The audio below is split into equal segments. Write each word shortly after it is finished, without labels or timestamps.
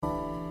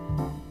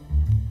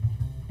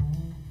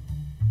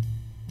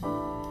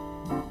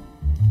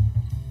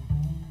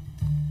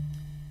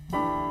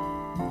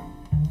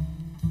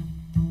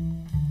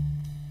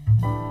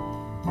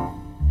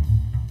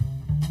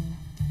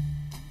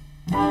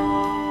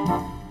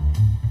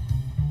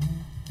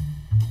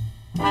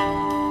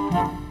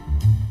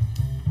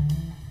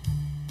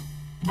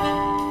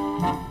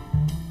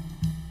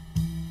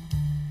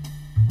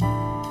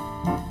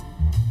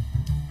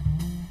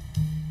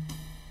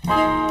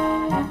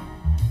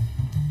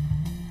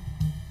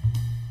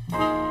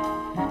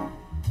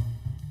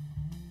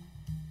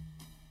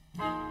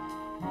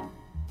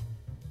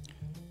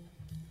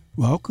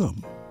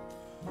welcome.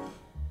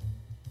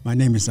 My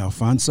name is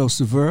Alfonso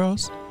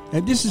Severos,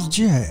 and this is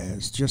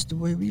Jazz Just the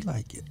Way We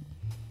Like It.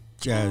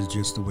 Jazz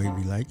Just the Way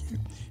We Like It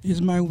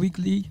is my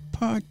weekly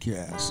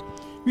podcast,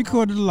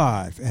 recorded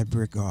live at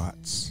Brick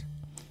Arts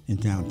in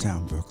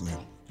downtown Brooklyn,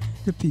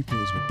 the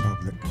People's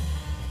Republic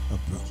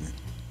of Brooklyn.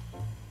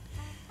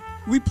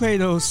 We play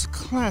those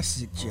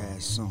classic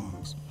jazz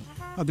songs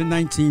of the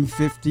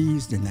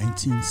 1950s, the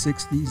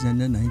 1960s,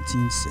 and the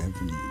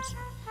 1970s.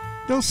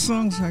 Those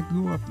songs I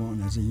grew up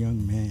on as a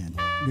young man,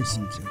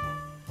 listened to.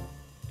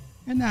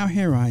 And now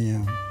here I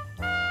am,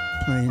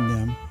 playing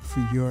them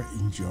for your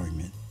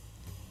enjoyment.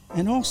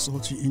 And also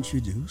to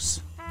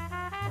introduce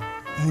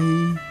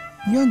a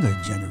younger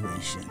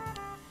generation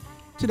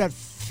to that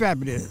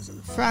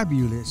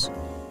fabulous,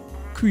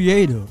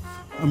 creative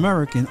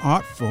American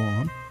art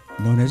form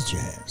known as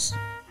jazz.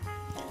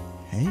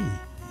 Hey,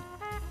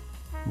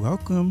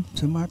 welcome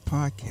to my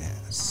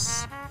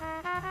podcast.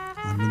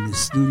 I'm in the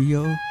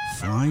studio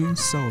flying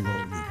solo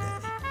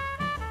today.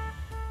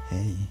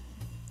 Hey,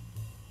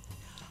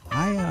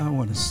 I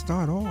want to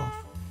start off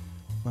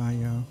by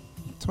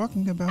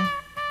talking about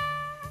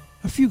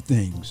a few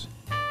things.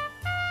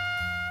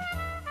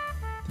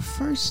 The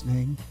first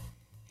thing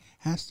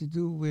has to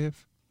do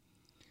with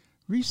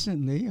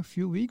recently, a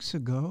few weeks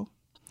ago,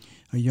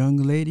 a young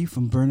lady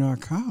from Bernard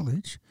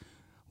College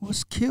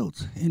was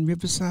killed in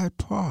Riverside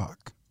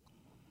Park.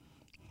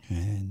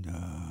 And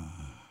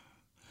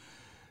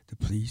the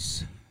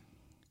police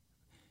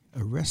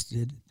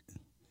arrested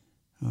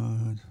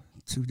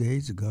 2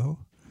 days ago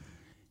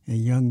a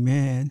young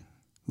man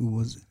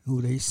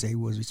who they say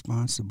was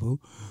responsible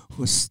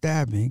for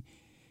stabbing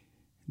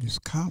this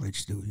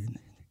college student.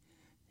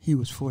 He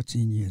was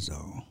 14 years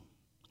old.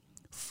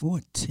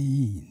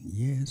 14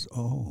 years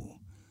old.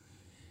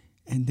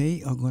 And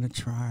they are going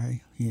to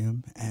try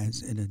him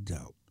as an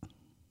adult.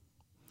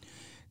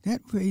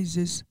 That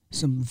raises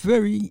some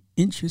very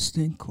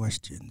interesting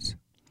questions.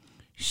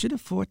 Should a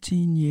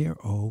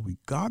 14-year-old,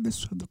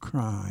 regardless of the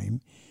crime,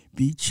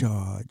 be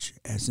charged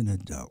as an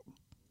adult?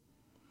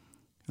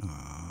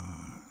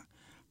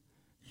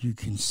 You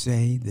can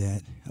say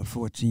that a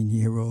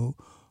 14-year-old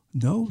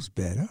knows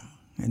better,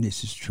 and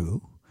this is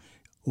true,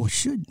 or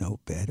should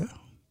know better.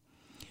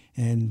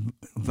 And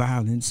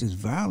violence is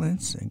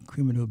violence, and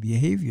criminal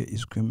behavior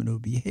is criminal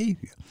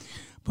behavior.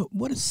 But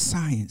what does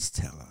science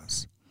tell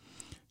us?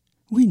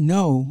 We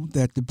know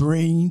that the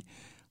brain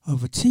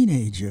of a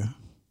teenager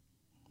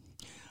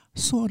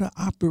sort of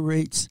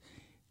operates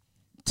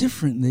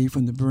differently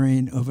from the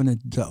brain of an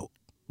adult.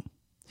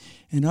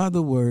 In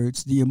other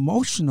words, the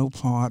emotional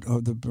part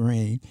of the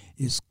brain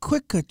is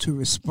quicker to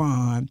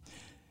respond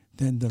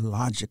than the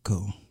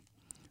logical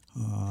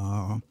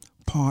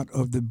part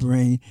of the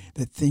brain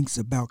that thinks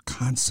about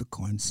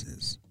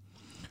consequences.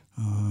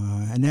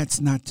 And that's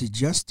not to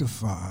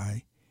justify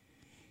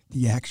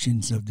the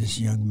actions of this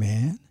young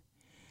man.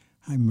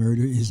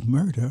 Murder is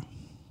murder.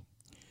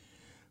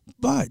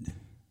 But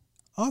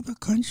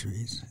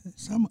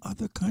some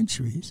other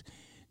countries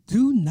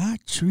do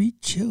not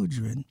treat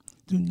children,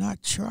 do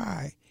not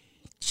try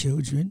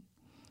children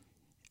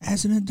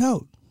as an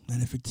adult.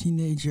 And if a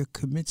teenager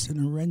commits an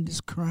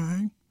horrendous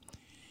crime,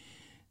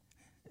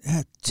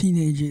 that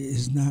teenager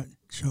is not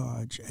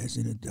charged as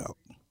an adult.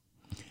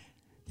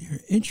 There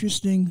are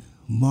interesting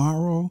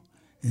moral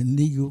and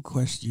legal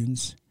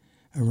questions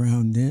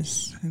around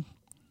this.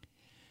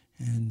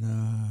 And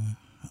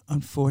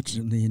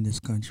unfortunately in this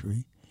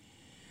country,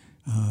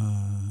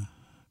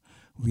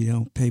 we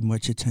don't pay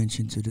much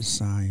attention to the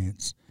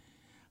science.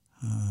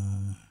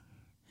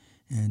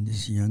 And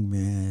this young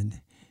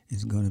man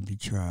is going to be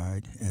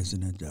tried as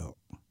an adult.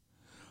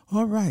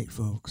 All right,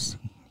 folks,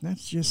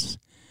 that's just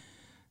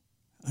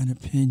an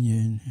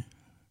opinion.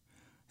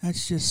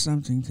 That's just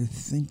something to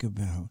think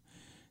about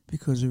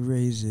because it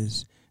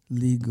raises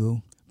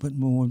legal, but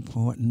more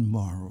important,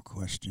 moral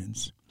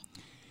questions.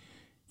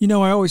 You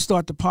know, I always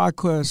start the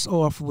podcast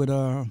off with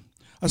a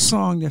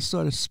song that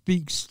sort of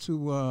speaks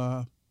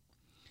to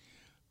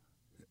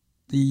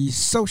the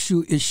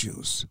social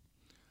issues,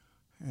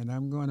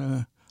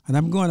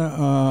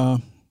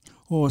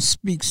 or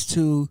speaks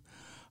to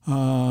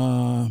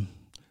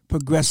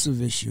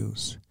progressive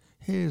issues.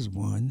 Here's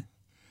one.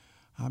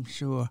 I'm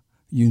sure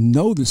you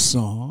know the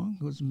song.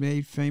 It was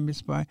made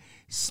famous by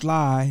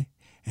Sly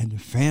and the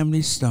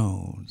Family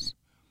Stones.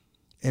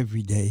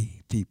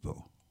 Everyday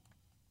People.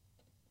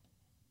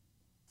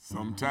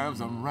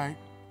 Sometimes I'm right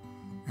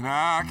and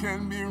I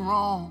can be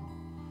wrong.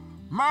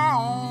 My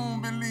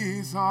own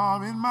beliefs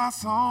are in my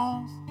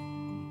songs.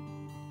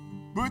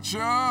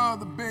 Butcher,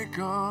 the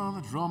baker,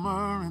 the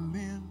drummer, and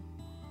then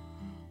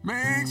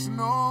makes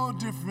no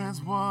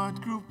difference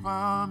what group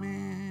I'm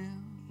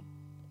in.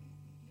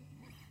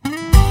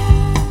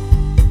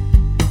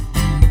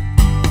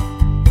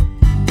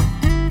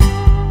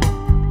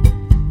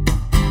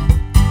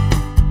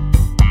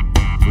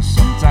 But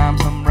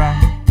sometimes I'm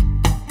right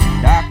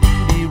and I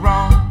can be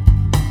wrong.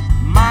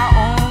 My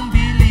own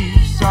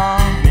beliefs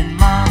are in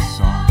my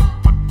song.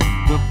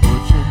 The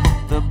butcher,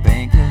 the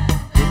banker,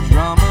 the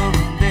drummer,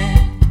 and then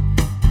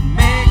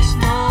makes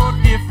no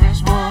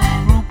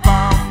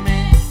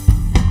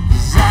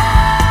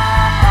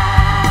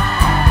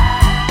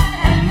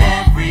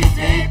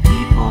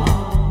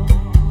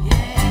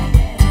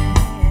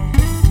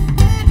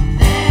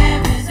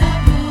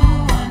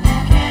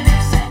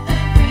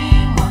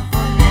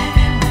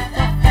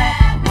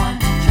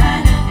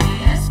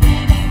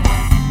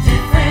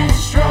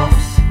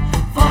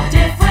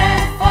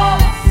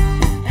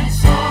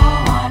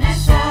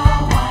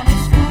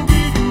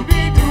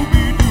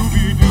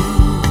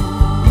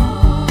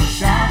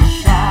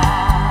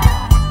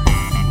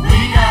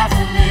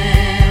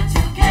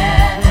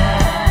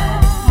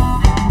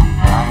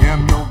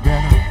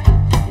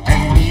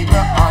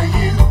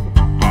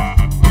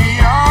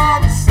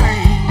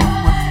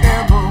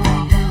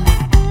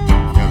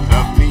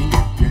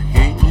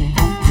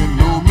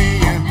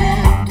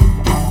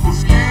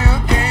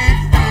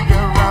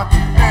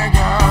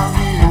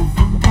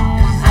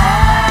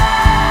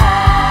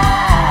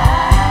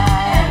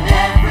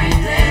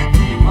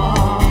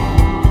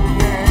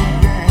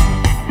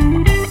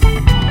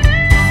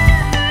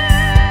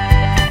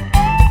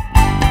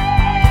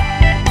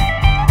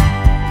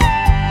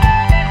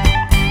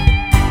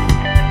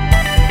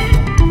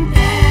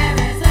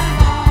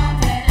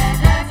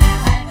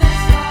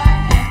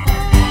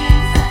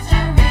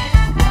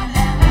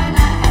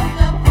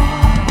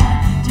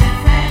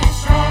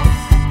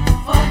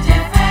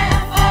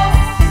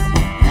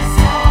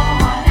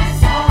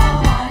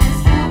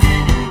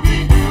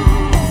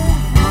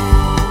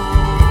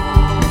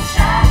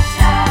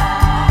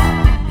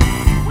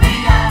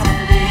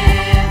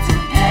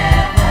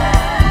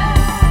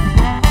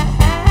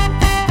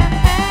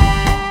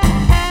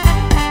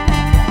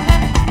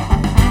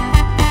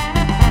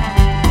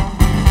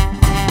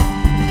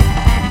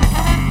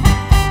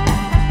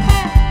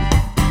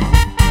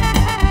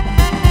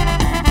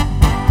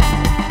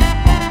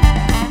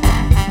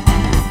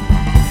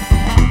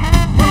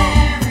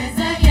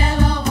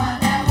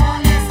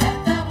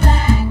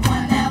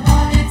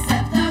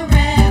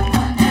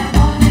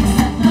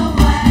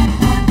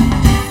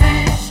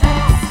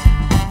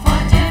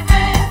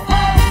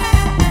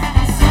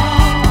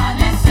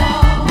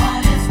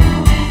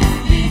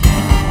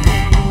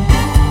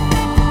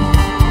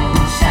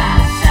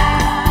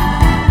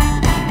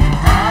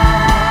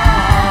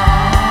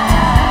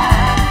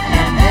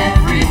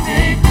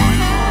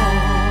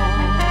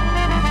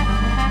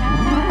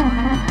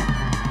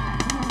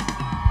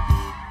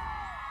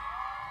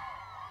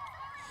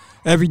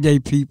Everyday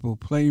people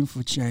playing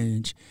for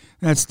change.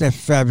 That's that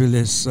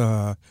fabulous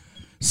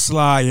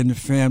Sly and the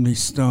Family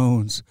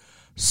Stones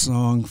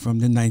song from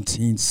the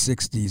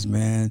 1960s,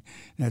 man,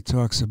 that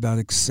talks about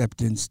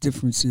acceptance,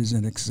 differences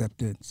and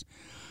acceptance.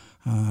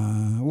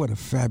 What a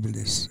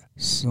fabulous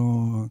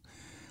song.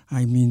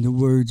 I mean, the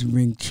words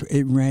rang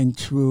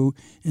true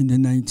in the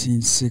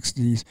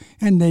 1960s,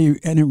 and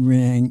it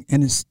rang,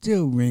 and it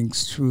still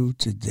rings true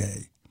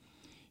today.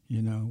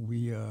 You know,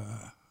 we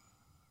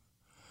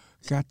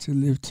got to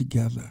live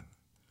together,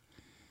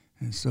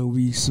 and so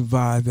we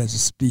survive as a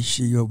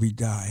species, or we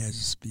die as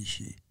a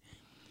species.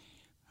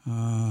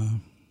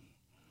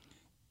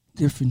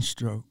 Different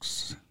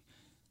strokes.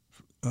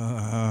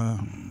 The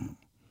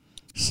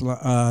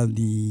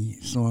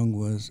song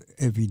was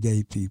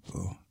Everyday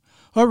People.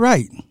 All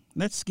right.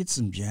 Let's get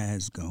some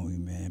jazz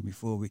going, man,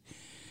 before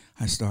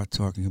I start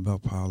talking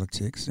about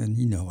politics. And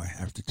you know I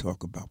have to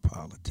talk about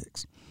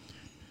politics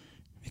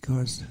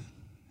because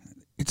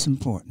it's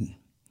important.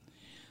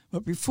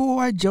 But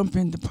before I jump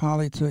into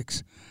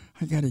politics,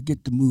 I got to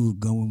get the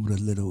mood going with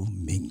a little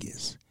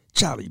Mingus.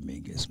 Charlie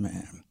Mingus,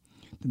 man,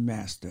 the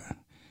master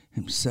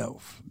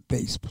himself,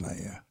 bass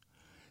player.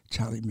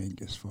 Charlie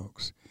Mingus,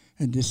 folks.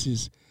 And this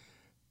is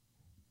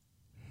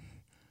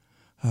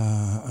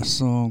a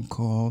song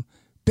called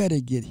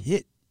Better Get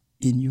Hit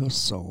in Your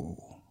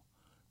Soul.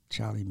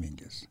 Charlie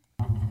Mingus.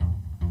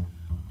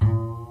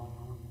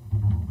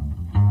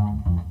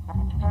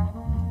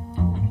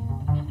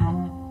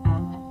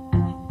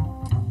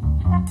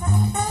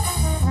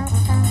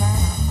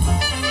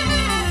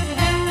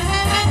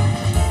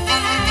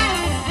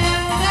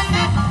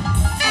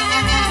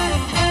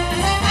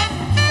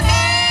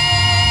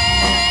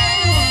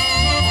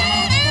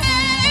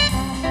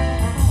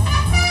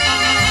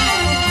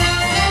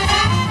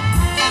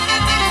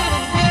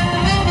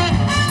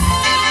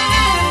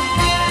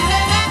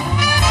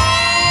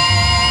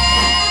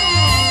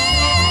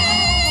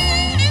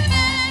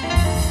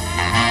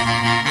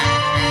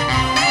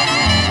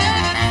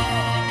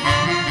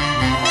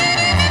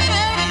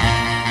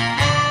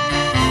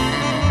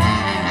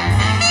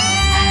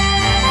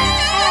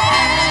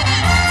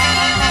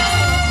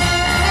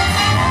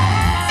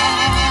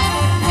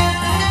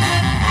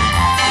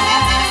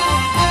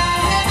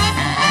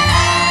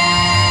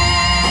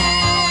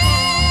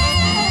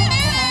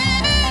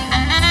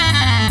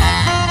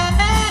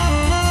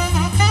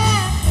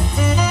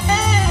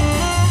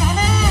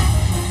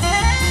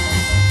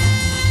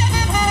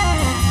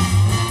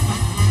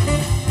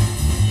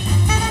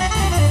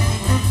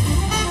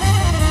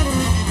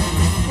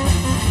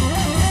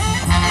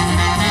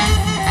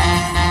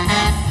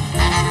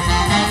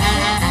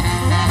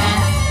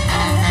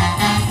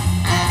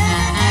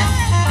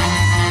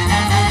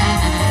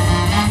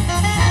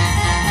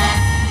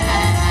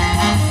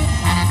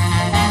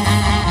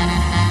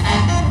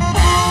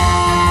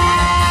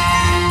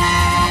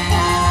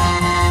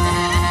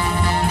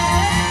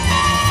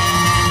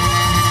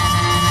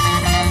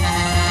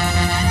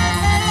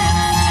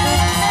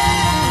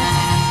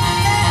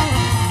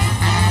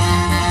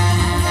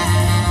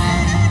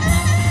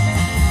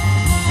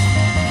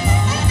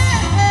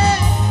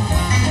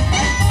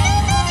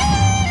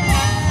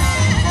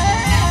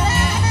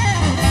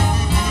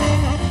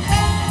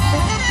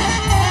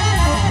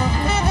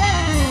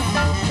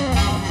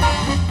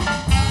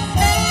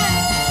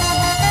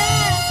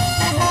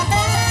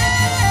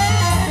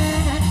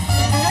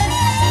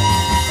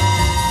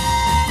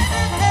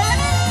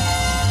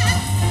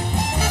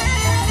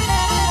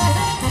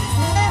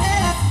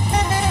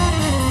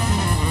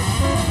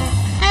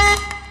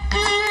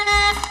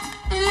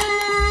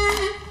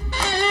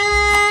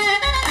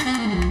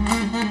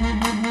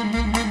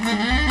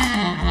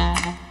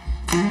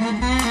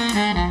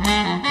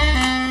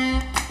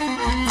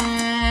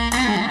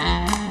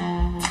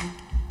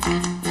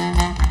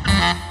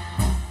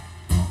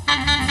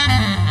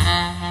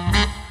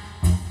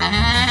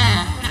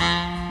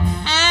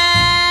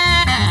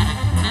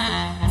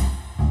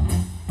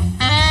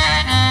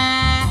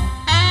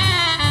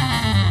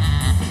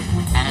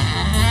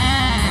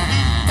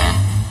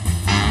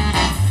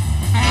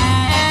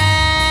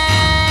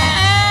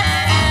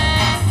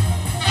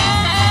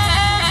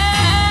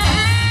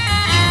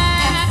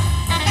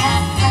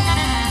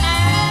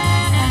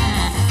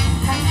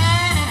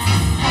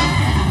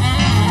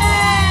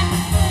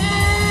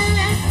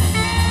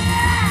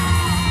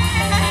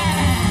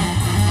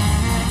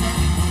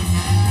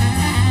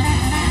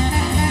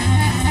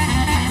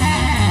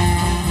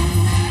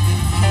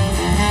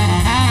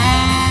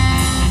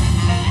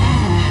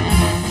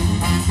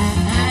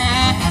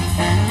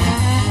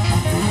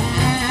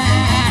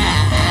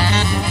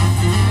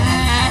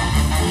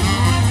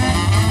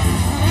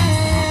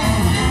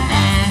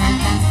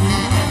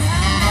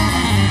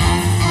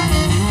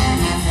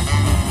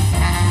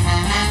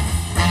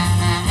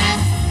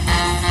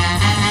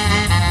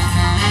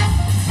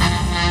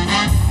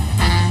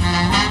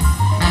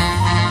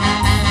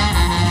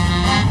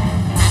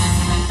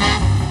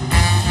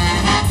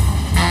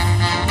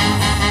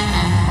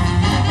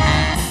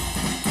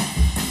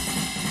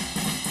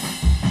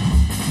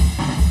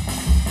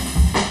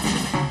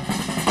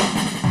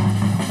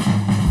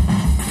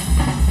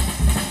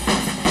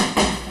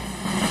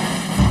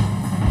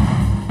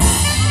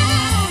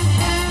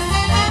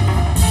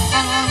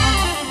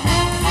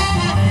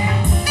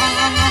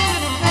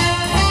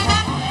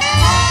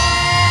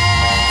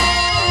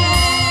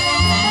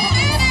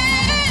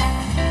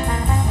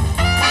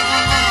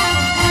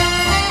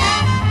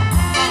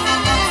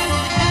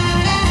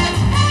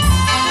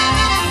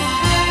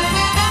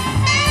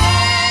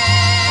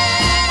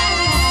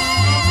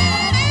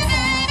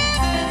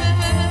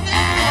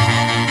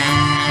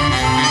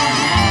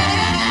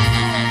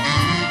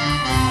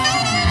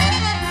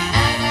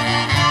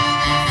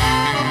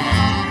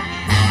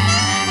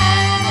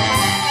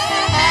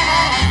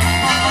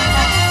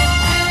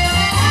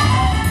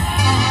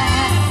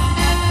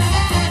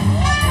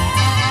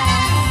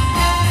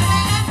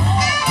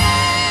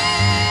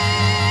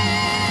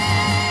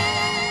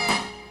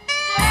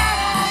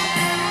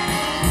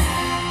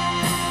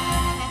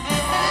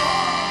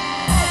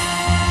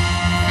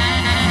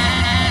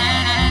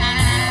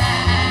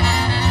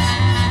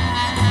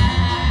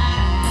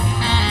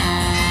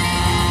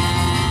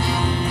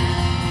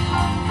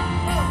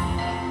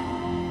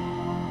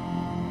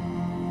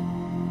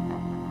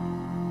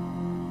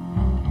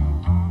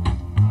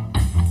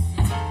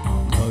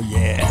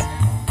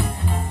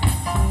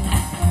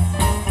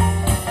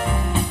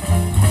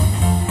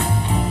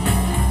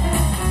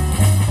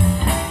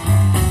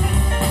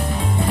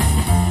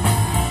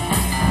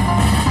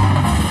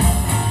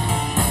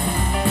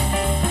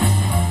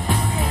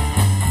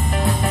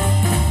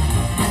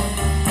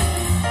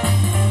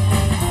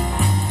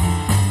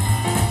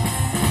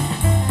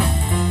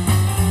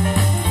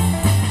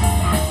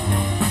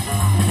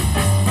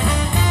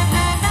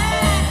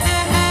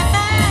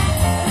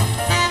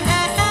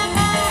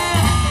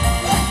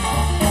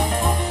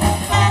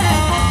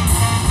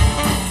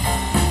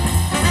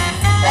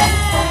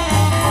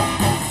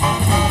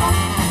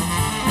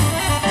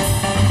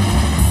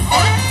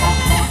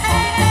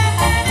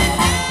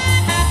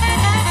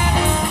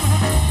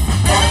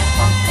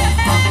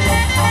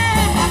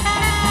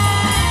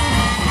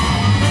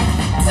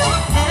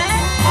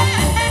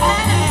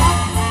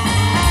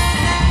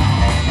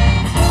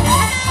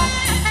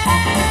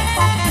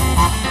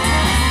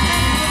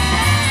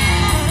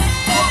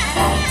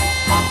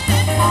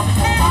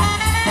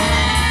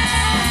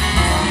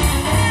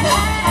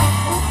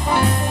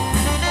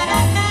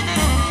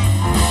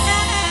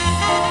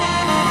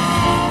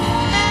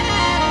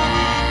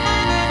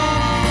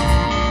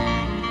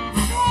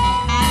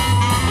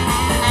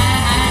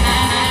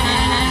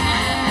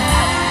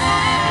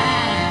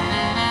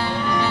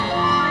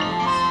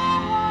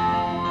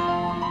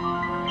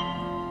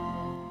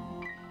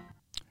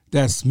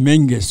 That's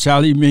Mingus,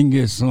 Charlie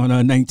Mingus on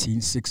a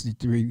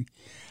 1963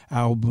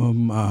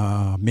 album,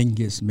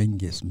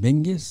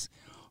 Mingus,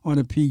 on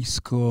a piece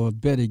called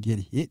Better Get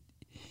Hit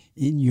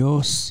in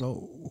Your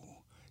Soul.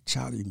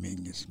 Charlie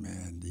Mingus,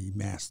 man, the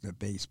master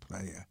bass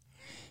player.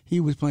 He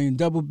was playing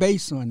double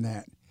bass on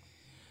that.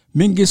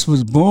 Mingus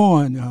was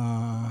born,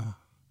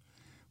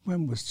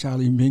 when was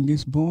Charlie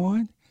Mingus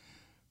born?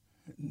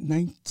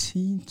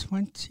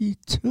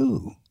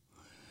 1922.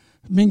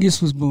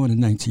 Mingus was born in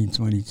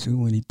 1922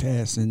 when he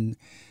passed in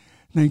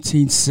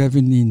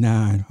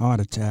 1979,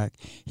 heart attack.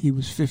 He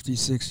was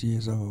 56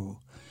 years old,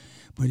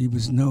 but he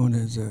was known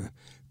as a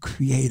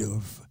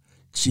creative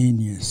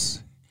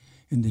genius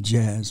in the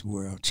jazz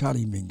world.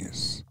 Charlie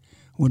Mingus,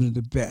 one of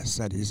the best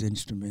at his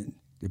instrument,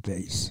 the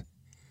bass.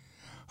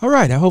 All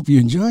right, I hope you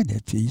enjoyed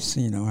that piece.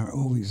 You know, I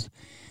always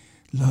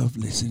love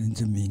listening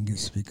to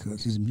Mingus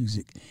because his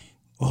music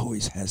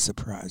always has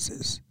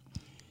surprises.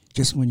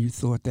 Just when you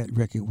thought that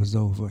record was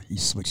over, he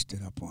switched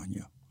it up on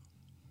you.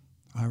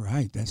 All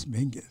right, that's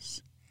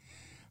Mingus.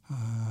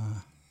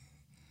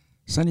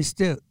 Sonny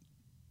Stitt,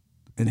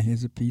 and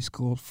here's a piece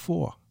called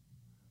Four.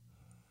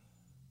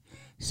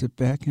 Sit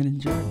back and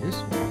enjoy this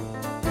one.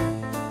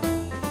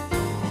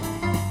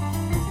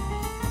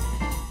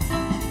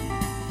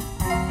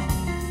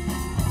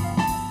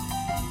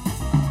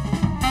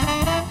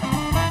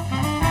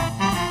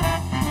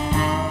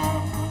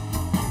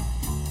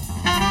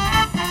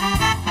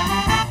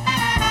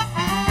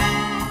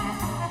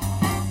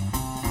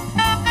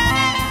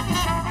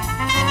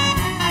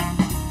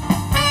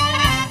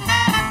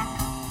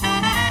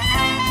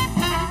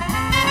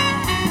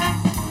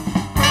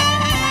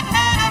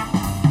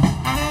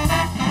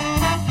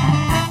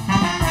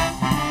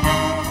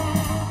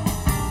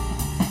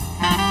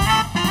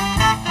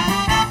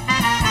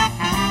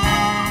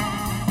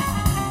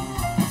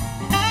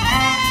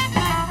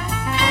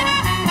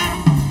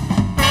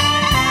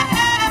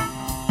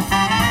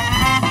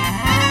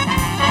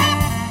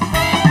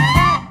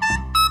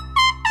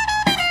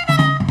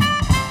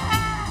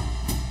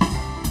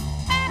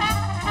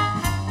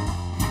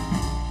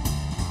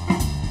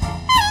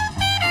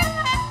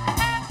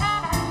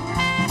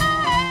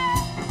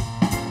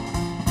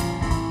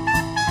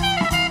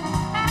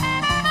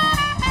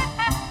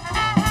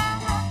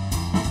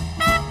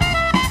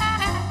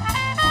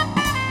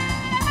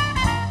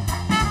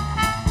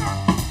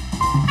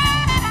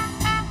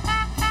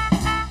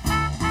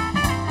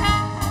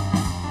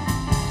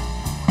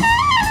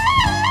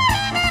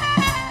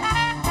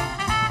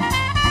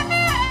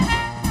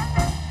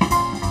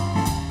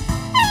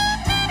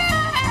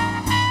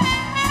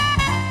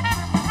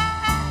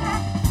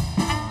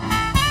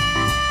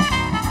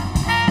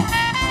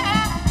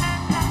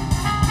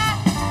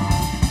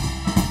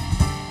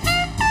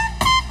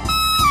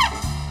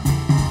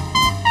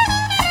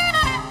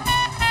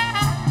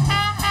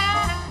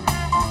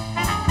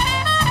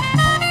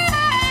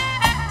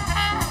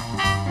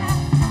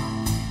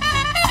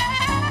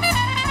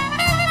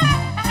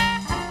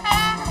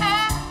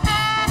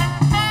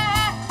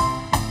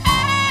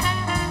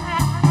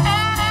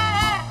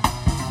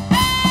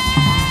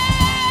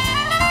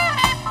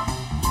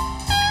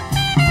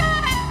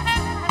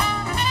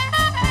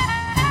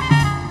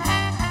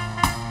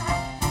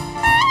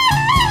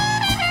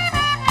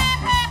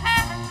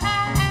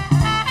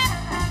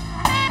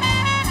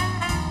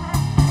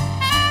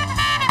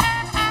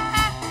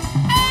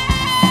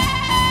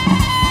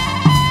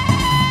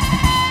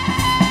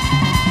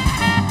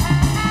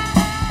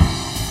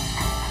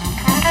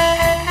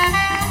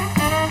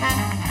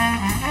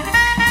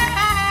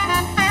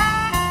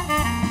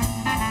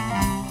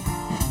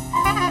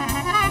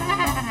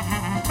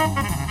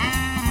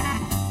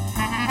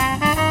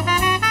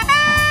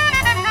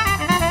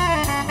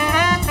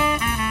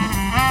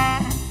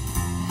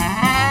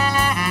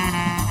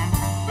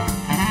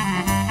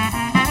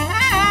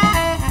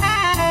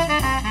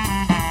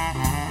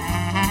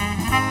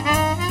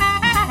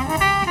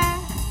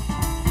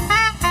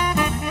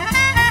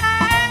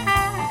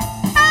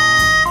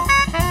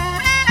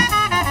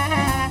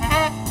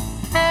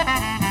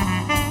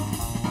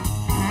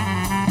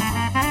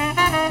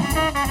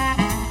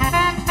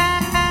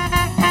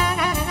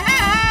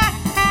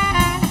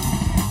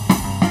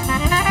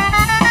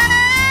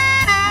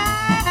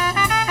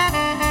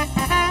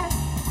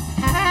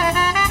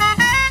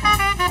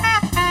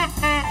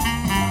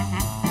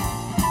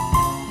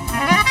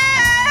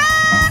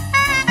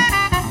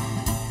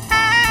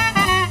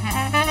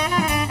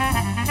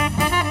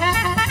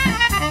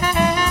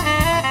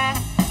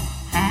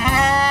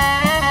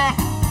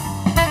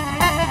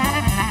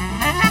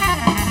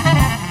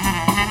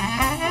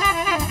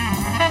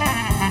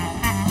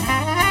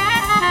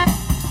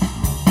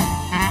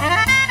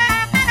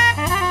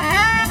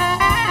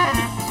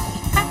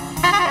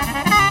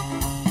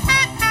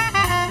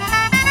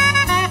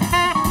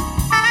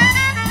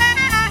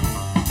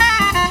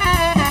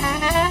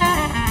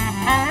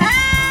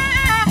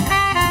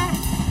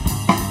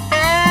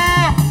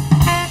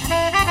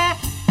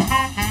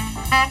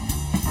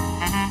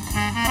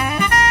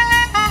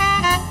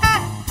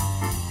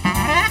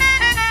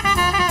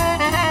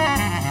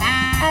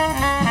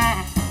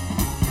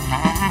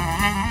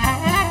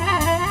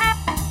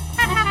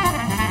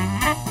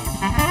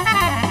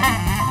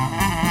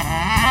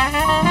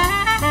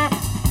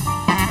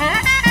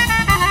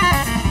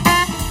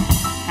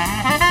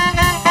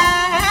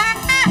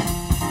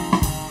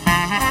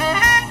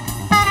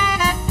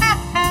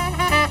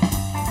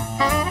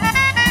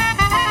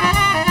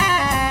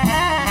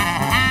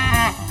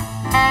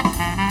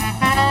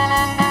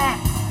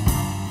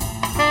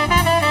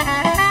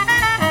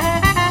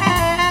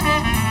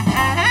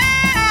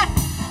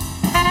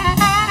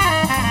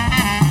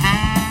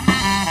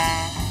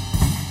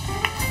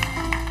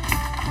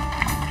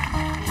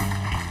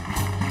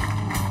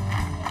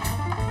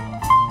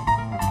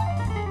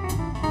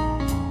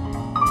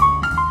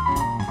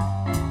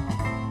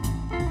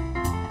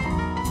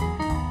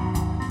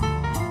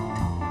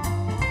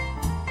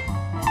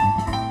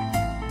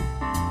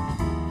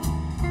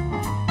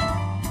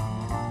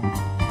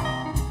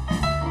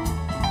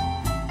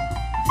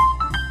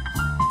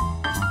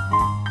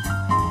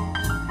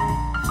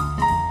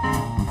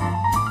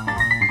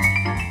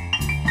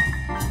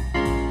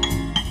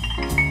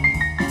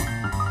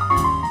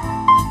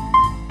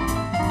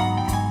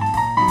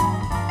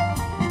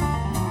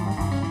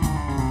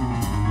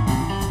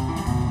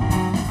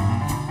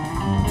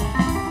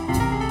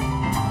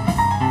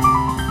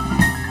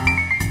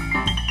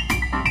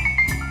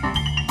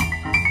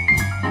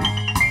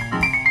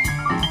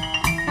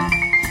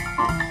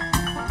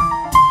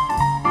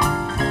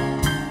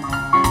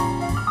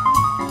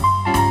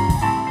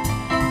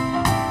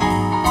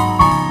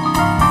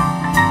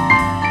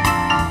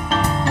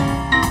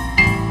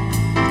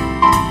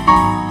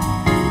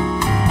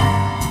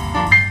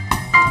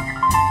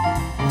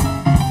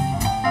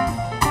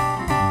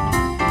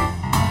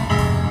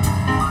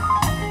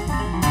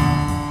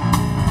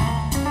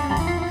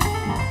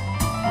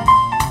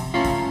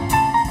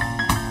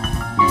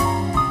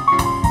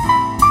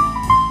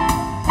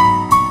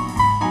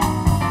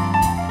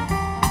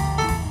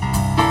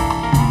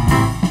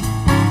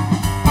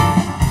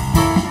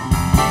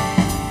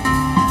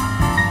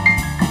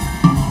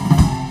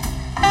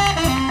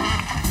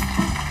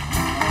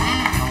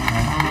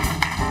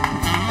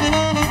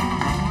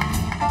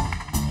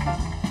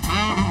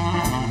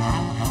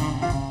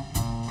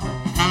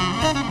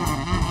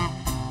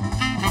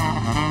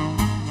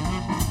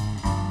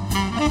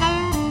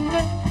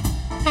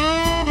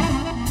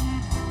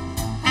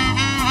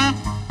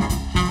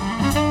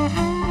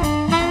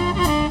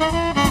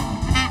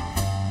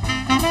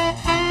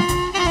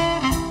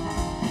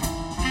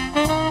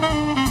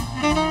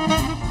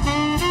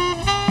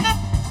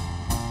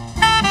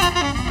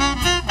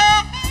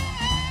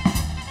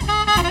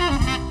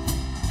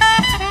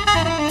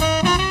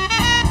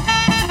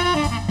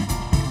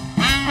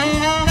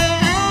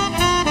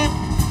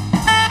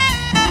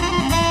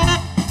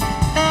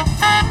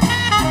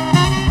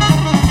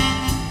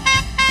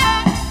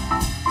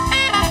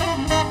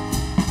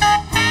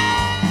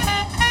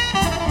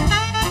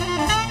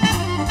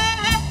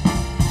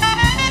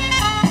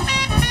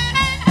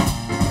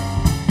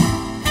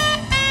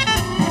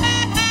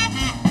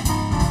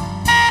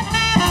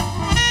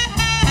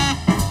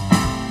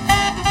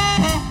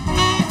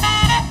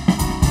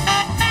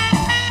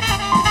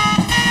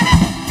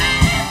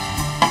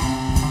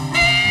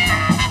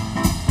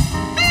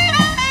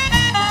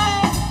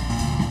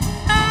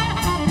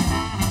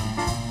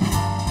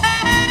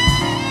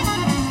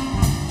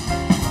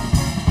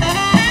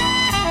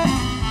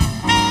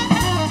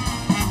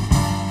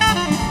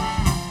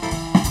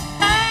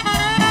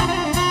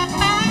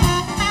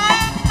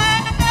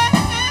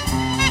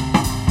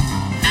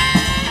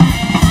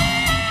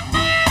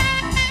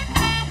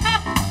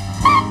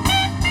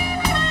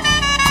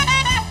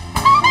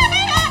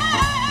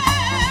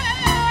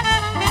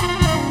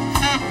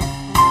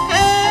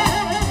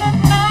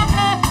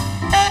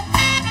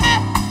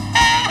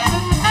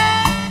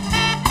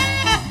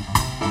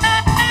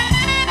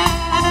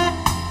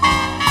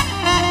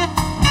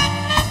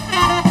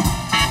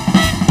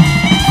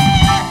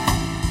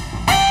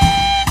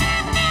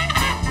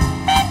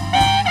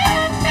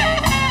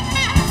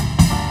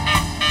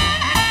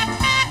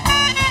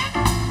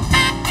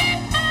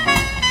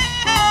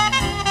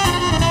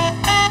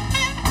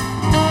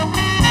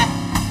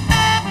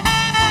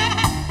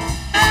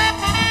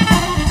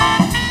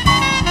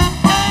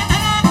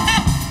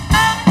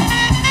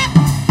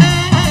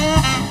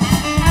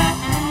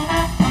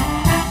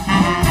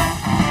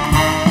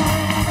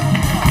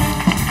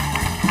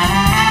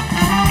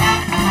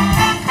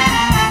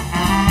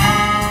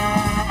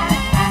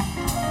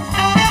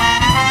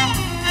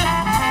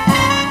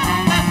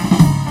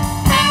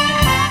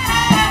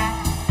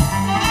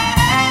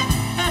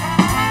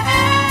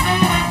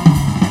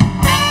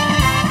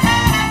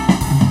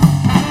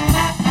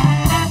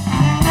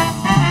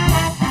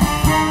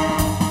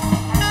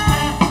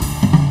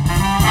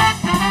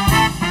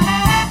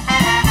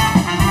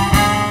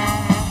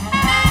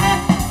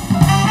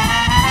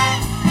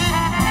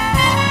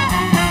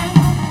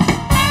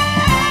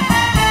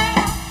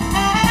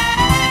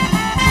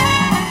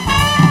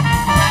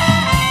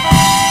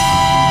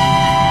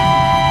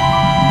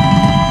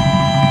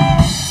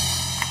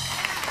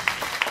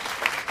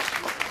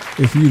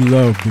 If you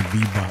love the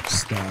bebop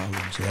style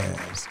of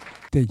jazz,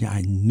 then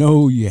I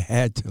know you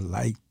had to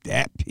like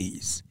that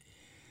piece.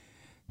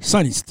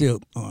 Sonny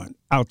Stilt on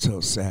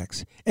alto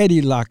sax,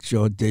 Eddie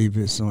Lockjaw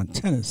Davis on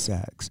tenor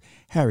sax,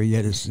 Harry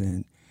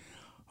Edison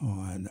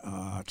on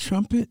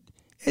trumpet,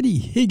 Eddie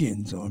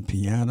Higgins on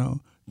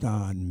piano,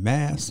 Don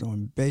Mass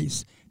on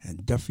bass,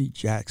 and Duffy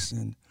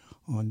Jackson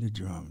on the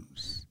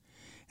drums.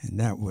 And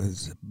that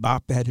was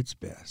bop at its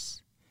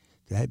best,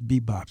 that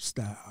bebop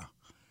style.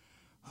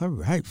 All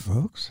right,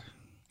 folks.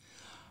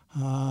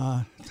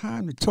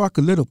 Time to talk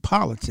a little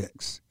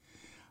politics.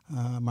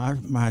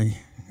 My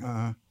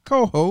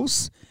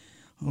co-host,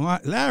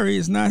 Larry,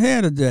 is not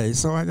here today,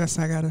 so I guess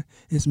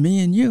it's me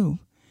and you.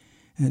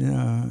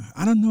 And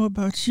I don't know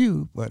about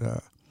you, but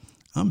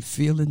I'm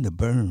feeling the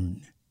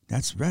burn.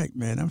 That's right,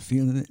 man. I'm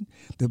feeling it.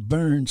 The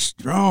burn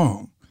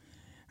strong.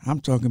 I'm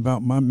talking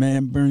about my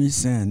man Bernie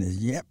Sanders.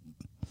 Yep,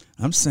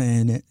 I'm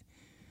saying it.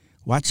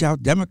 Watch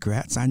out,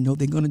 Democrats. I know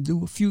they're going to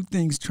do a few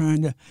things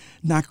trying to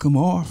knock him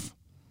off,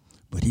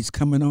 but he's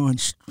coming on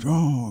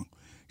strong.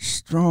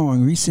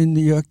 Recent New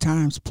York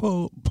Times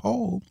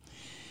poll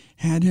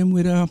had him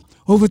with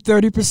over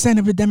 30%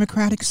 of the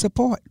Democratic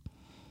support.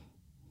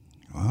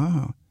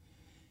 Wow.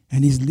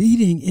 And he's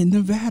leading in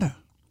Nevada.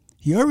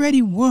 He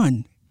already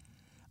won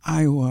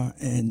Iowa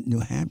and New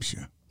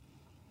Hampshire.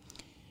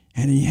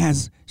 And he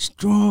has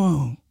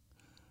strong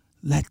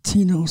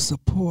Latino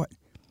support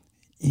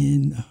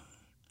in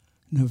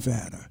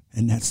Nevada.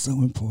 And that's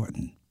so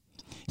important.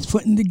 He's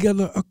putting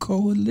together a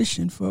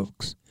coalition,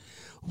 folks.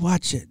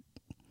 Watch it.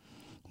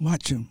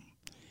 Watch him.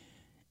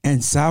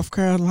 And South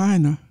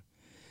Carolina,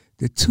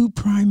 the two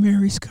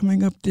primaries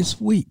coming up this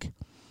week,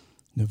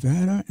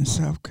 Nevada and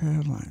South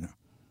Carolina.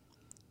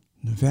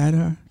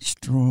 Nevada,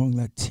 strong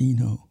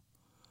Latino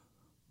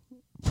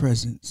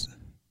presence.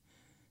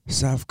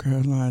 South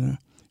Carolina,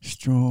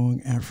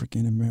 strong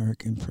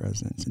African-American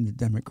presence in the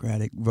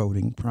Democratic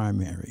voting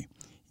primary.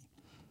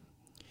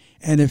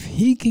 And if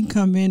he can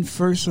come in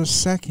first or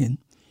second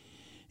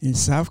in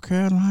South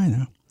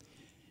Carolina,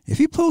 if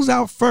he pulls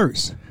out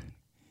first,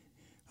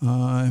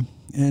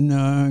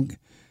 and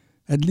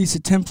at least a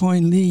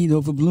 10-point lead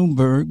over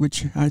Bloomberg,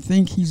 which I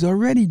think he's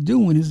already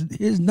doing.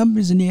 His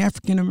numbers in the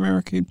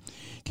African-American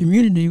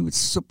community with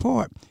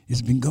support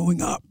has been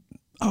going up,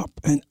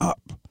 and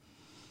up.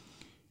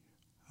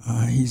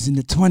 He's in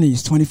the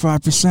 20s,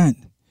 25%.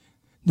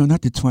 No,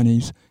 not the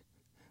 20s,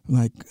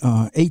 like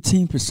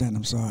 18%,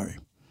 I'm sorry.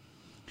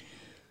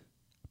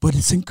 But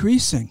it's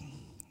increasing.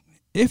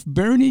 If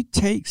Bernie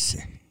takes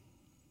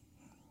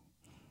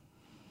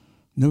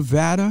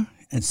Nevada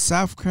and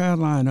South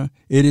Carolina,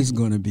 it is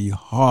going to be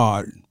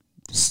hard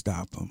to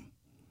stop him.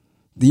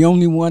 The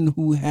only one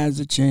who has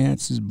a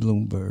chance is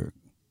Bloomberg.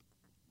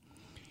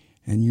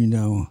 And you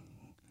know,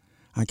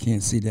 I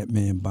can't see that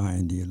man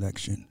buying the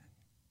election.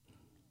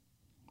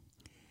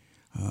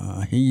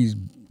 He's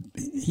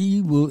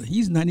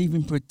not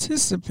even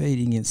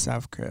participating in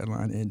South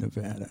Carolina and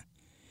Nevada.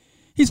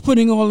 He's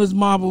putting all his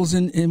marbles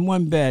in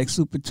one bag,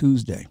 Super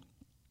Tuesday.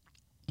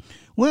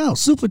 Well,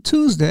 Super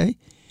Tuesday,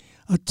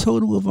 a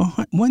total of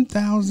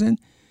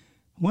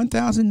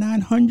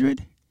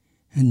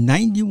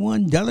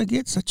 1,991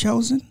 delegates are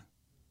chosen.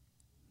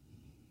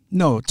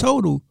 No,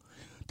 the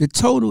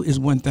total is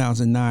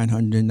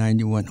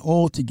 1,991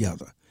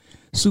 altogether.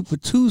 Super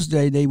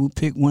Tuesday, they will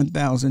pick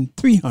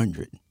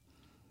 1,300.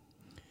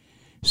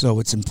 So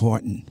it's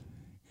important.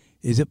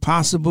 Is it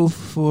possible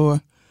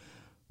for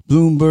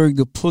Bloomberg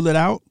to pull it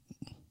out,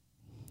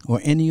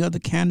 or any other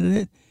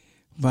candidate,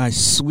 by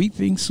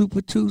sweeping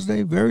Super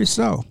Tuesday? Very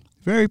so.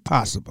 Very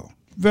possible.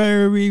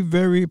 Very,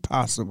 very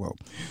possible.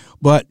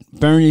 But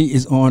Bernie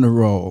is on a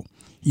roll.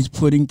 He's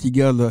putting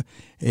together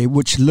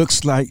which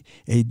looks like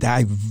a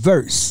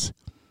diverse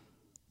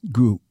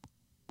group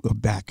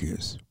of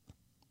backers.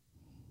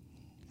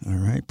 All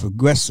right,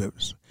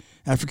 progressives,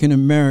 African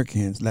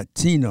Americans,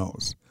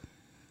 Latinos,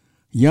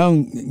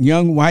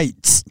 young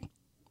whites.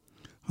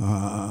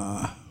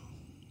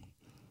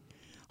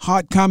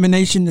 Hard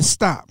combination to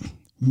stop.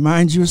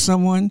 Remind you of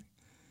someone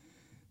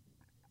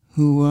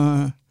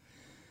who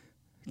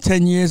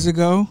 10 years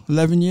ago,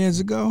 11 years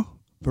ago,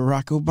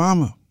 Barack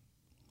Obama.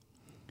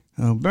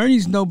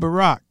 Bernie's no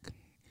Barack,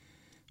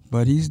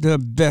 but he's the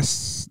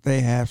best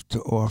they have to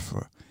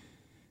offer.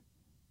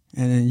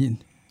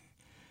 And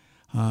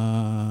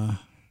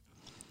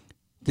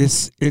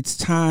it's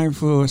time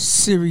for a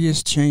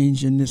serious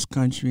change in this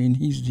country, and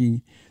he's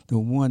the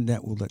one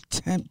that will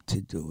attempt to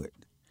do it.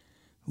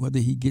 Whether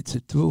he gets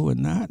it through or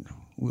not,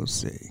 we'll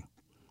see.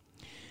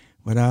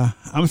 But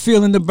I'm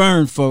feeling the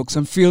burn, folks.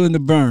 I'm feeling the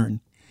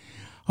burn.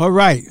 All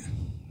right.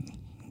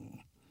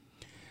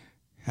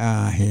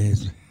 I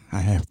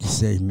have to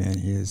say, man,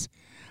 here's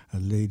a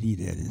lady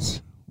that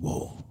is,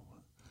 whoa,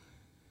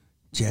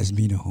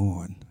 Jasmina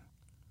Horn.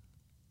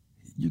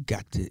 You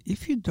got to,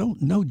 if you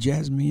don't know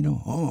Jasmina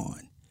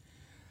Horn,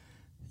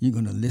 you're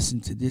going to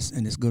listen to this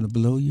and it's going to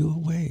blow you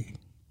away.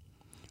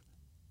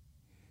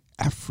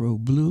 Afro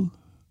Blue,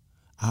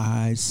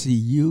 I See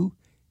You,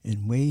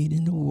 and Wade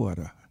in the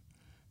Water.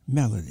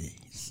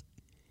 Melodies.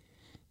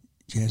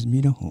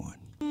 Jasmine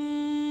Horn.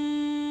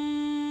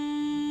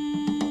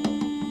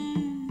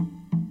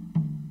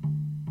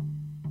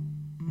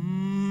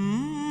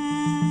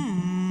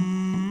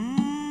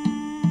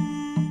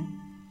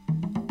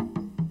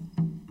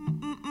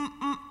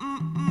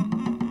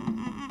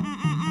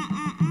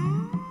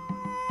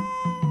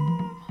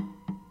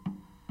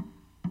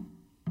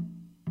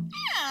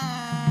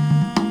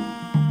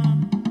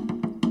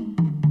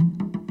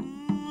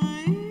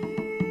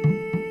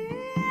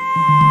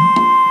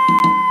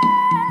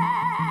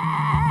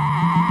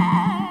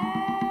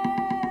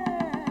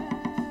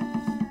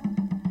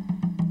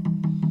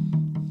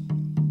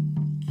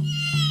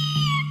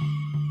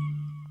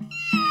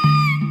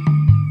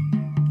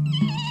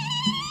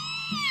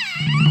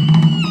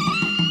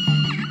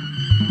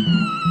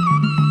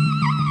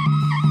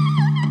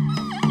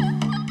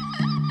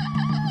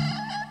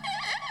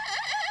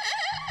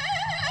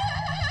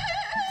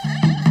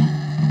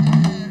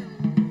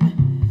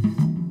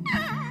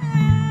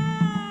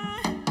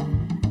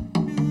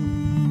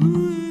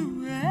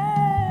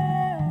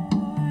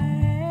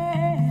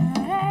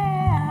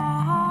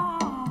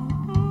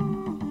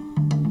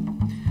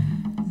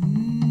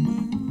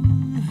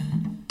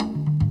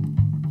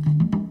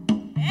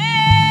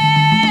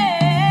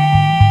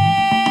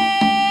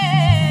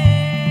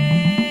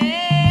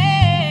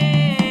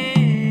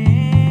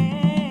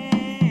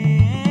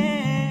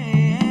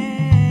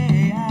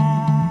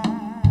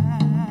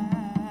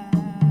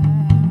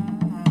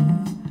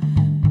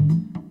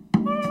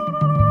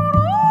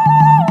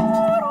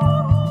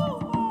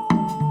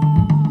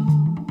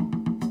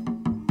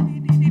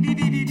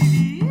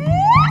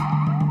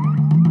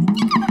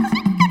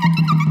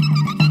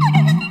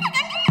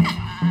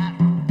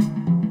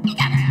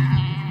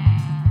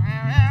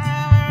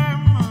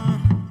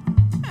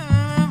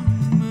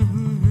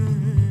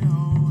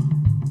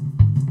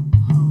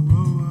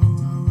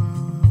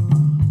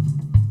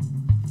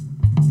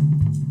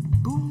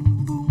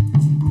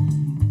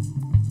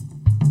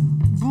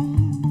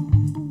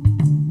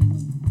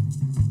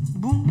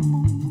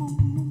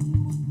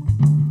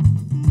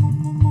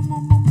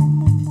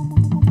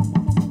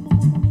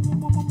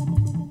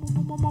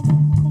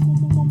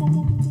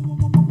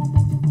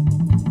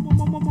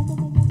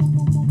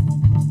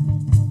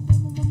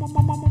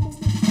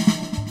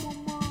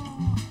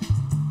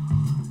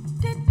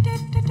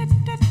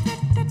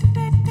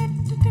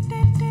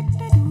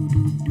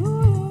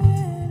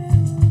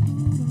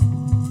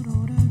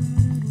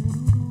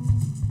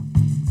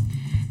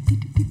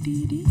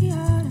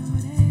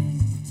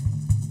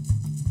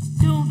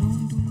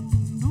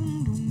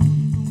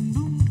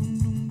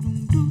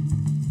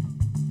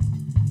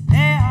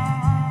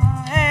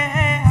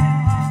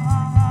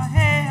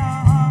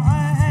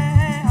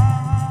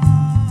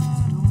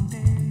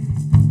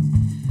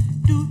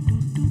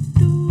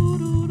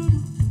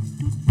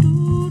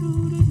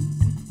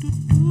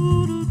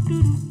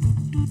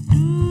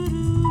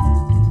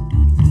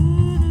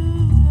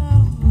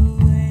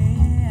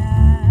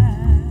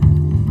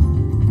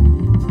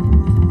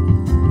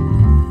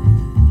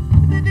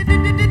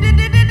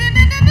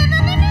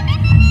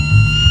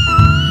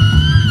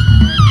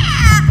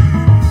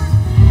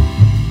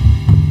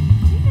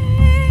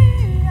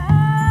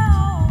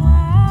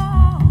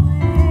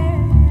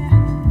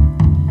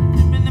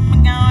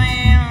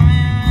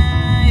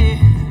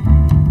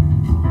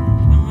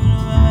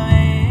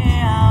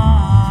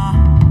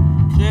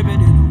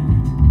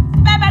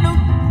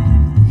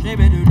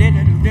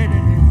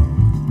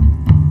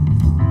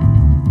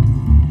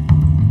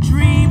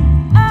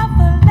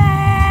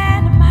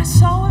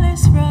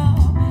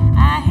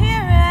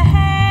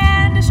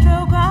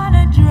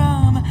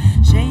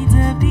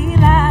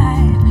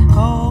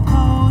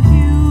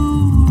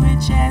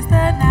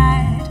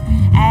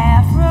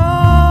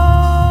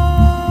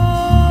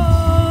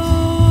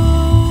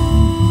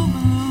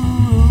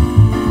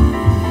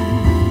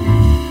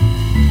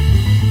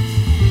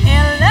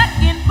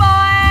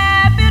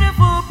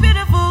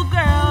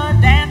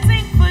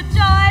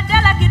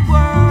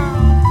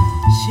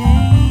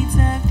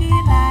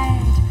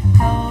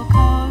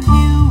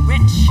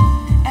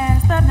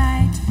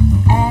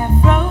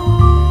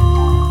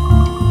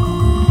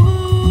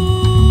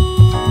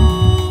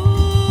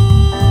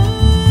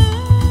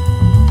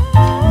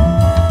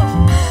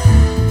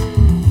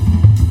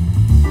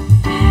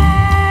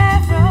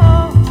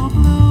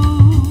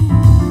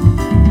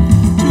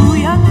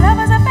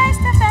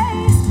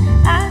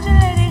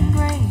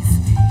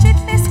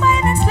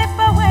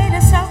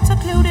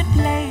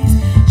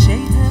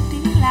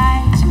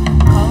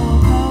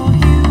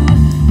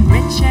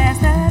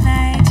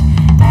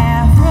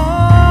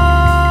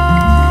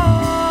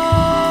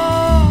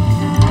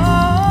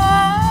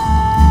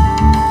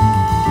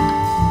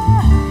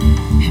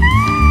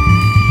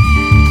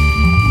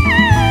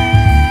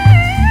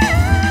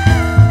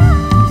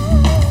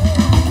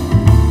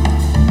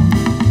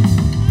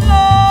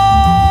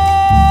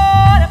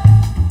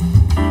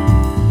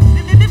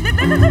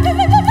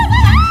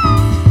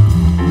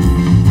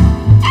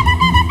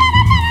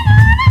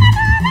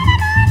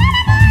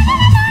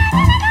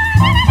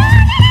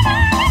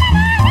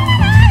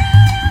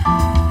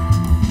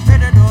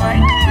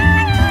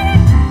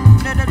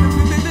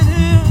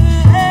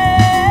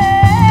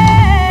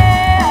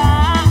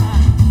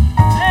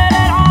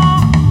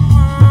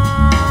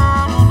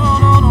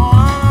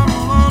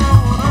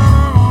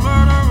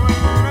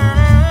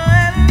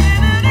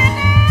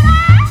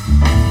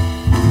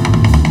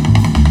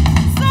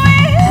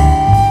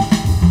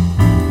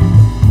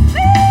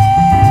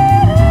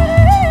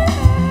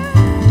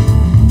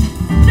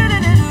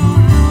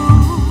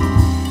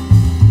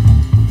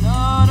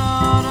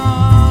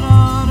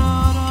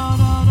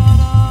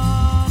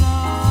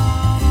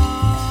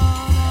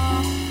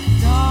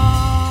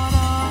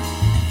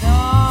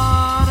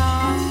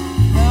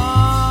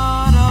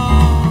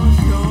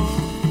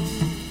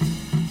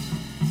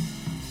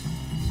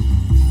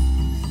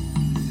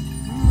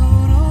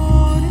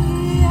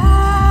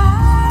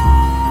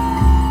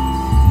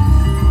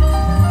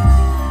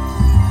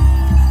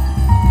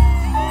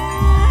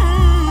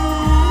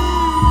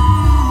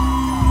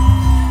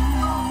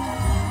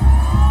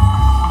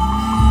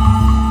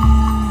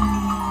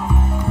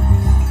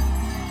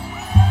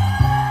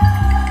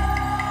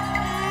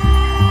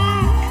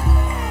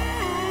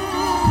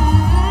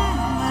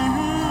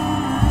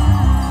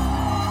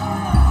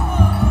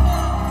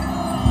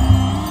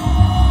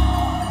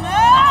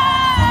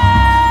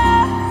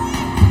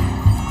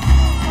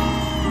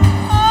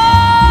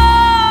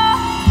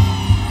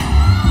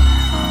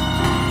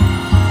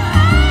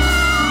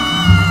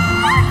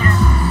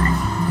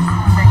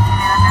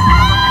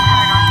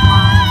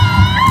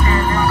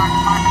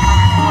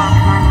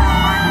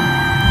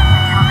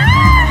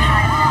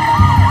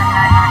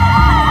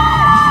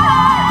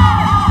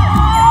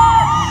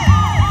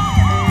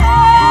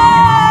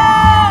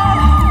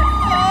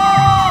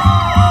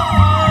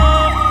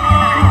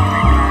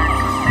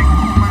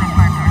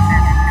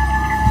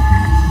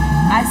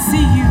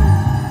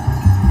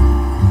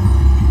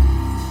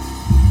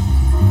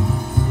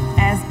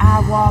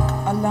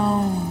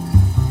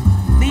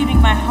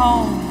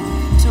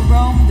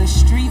 roam the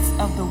streets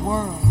of the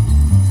world,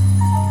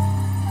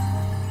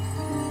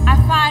 I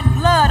find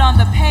blood on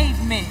the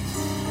pavement.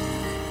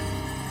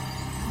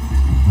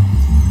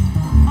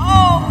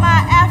 Oh,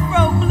 my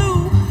Afro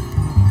blue.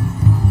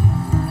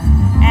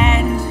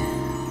 And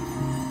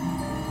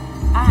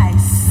I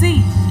see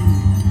you.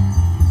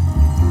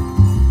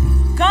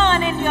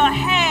 Gun in your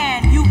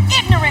hand, you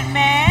ignorant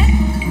man.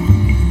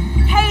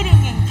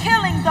 Hating and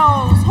killing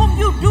those whom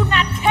you do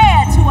not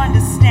care to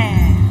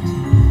understand.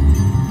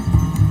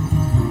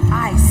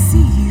 I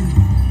see you.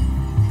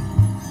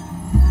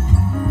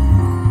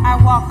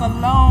 I walk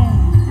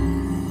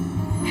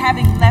alone,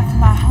 having left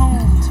my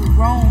home to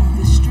roam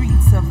the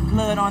streets of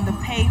blood on the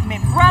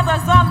pavement.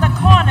 Brothers on the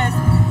corners,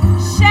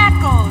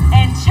 shackled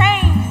and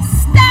chained,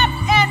 stabbed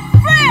and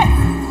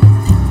frisked.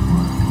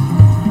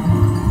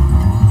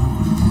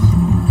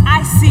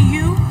 I see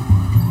you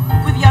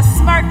with your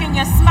smirk and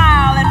your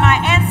smile, and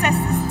my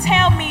ancestors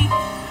tell me,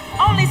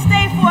 only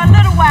stay for a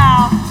little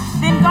while,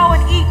 then go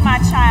and eat, my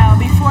child,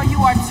 before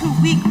you are too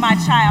weak, my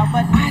child.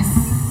 But I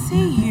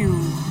see you.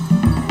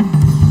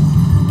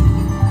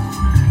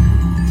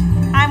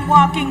 I'm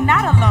walking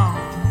not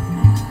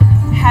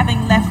alone,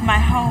 having left my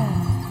home,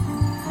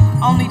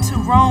 only to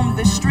roam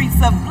the streets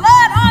of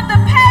blood on the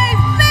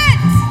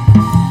pavement.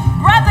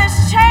 Brothers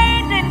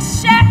chained and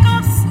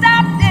shackled,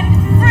 stopped and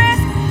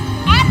frisked,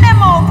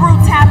 animal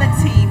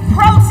brutality,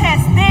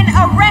 protest, then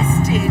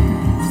arrested,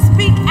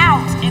 speak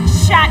out and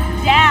shot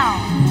down.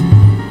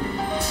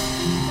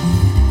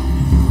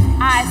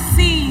 I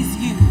seize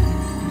you.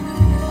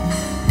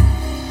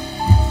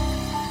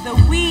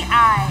 The wee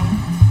eye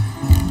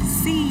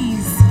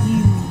sees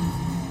you.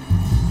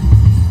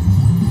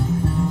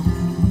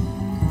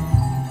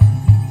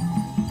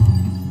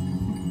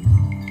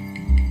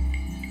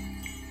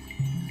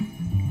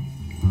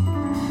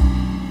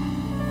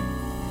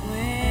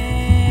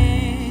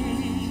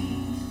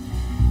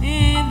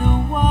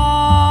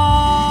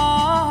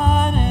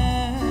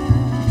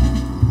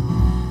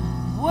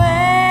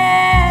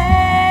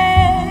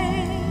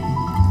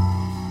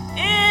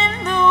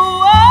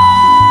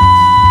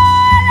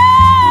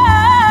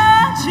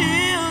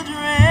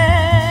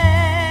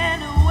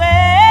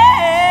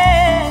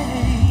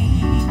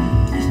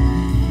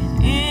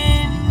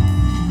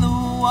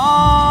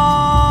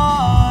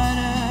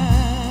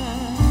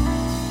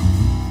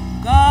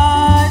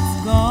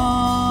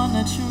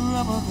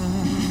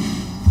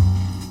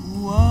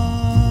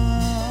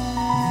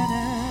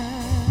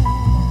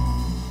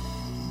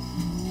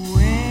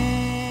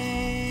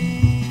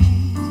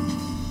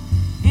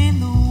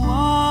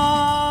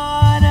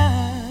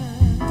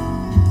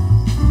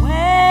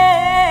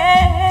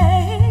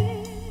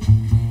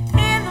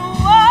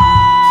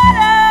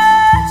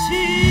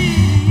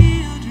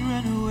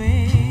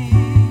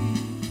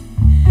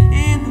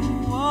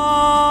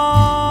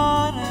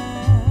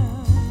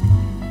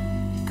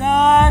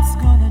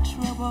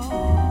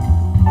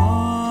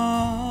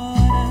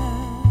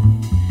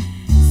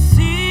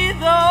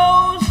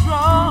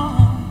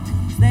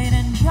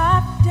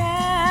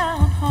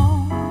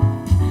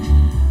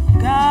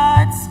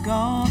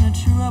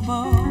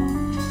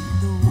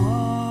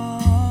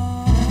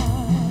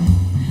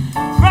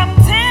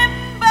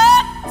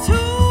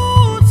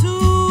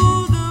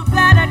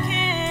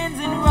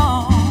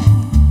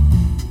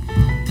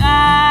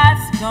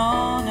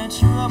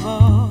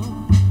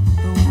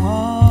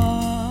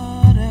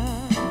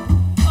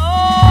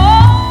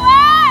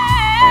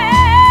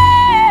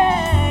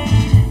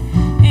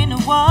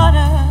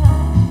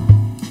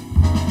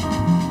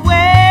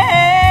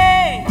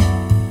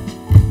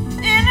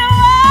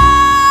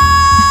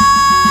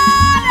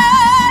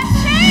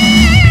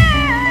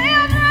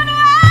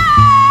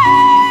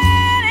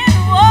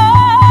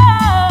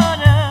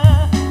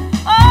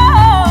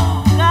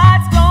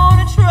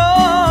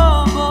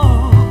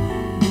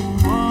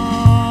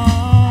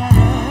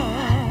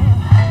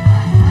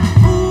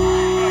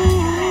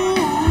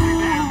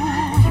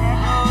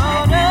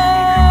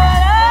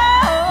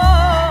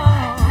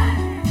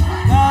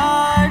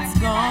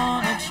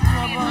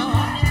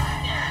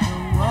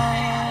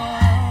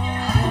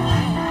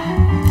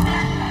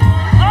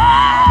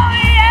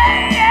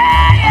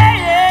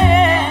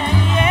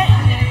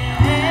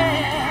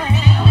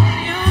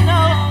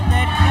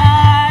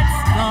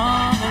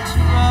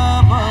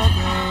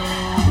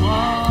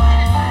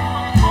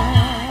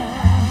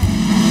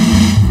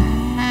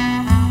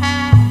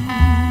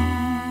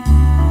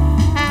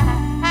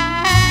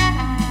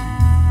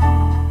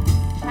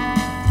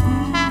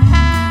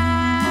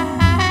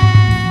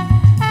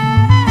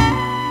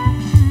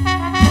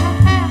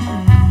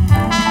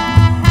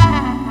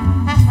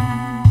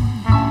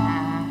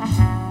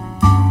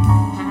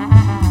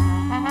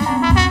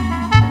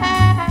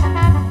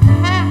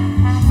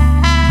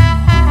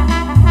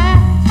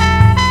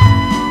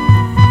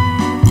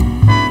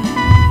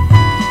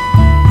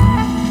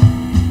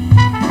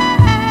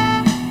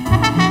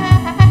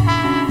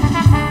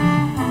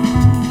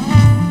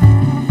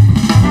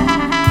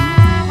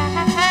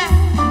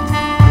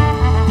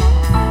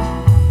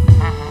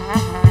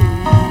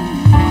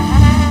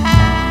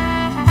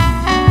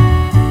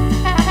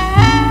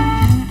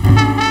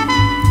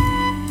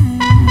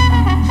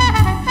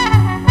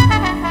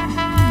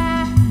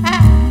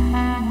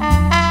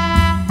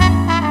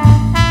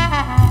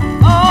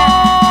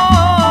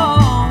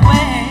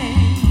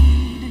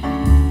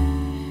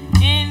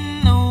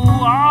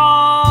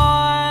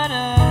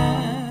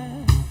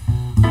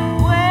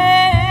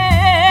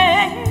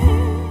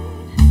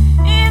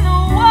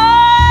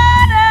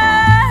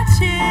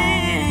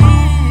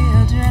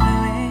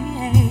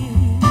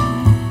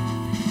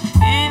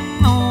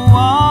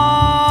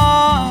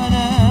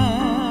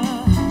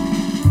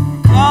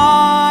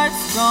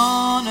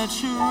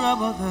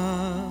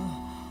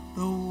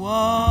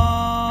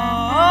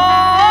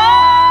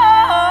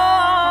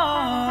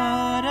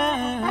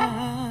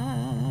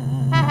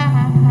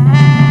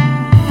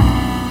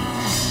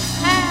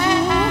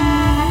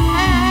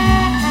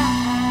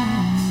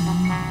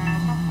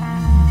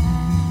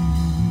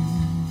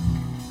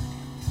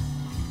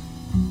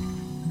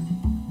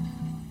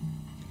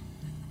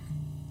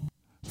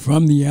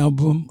 from the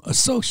album A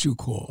Social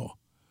Call,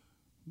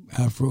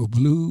 Afro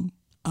Blue,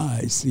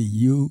 I See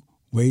You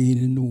Wade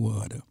in the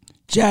Water.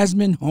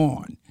 Jasmine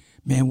Horn,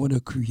 man, what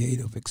a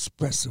creative,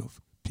 expressive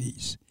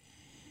piece.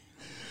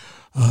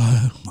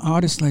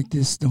 Artists like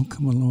this don't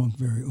come along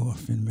very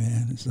often,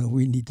 man, so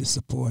we need to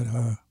support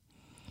her.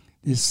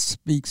 This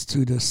speaks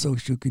to the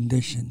social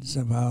conditions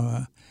of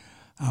our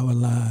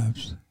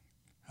lives.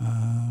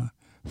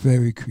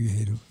 Very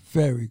creative,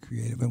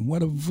 and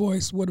what a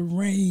voice, what a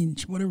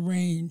range.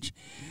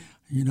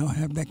 You know,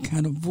 have that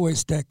kind of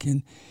voice that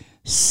can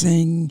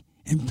sing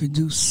and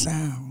produce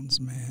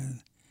sounds,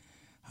 man.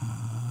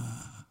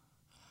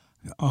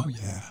 Oh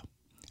yeah,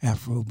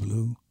 Afro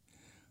Blue,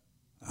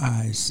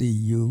 I See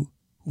You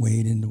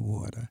Wade in the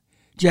Water.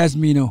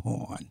 Jasmine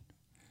Horn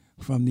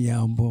from the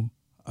album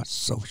A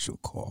Social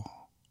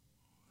Call.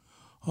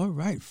 All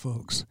right,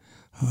 folks.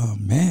 Oh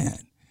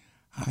man,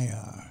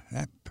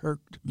 that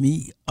perked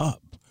me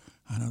up.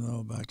 I don't know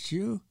about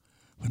you,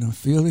 but I'm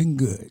feeling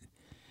good.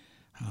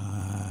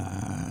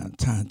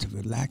 Time to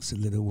relax a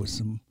little with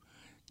some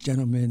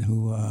gentlemen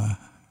who, I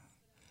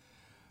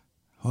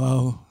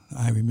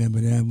remember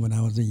them when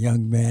I was a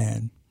young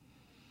man.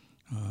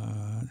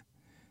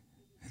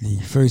 The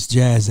first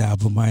jazz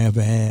album I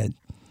ever had,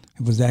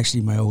 it was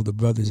actually my older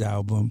brother's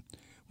album,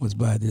 was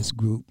by this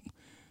group.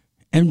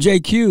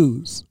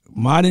 MJQ's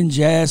Modern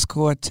Jazz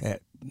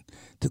Quartet.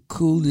 The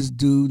coolest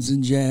dudes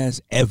in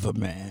jazz ever,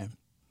 man.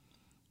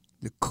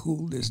 The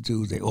coolest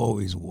dudes. They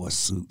always wore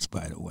suits,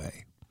 by the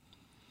way.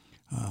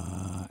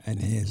 And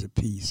here's a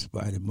piece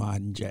by the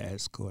Modern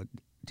Jazz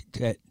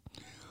Quartet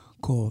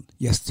called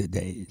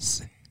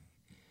Yesterdays.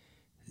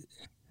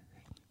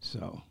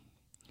 So,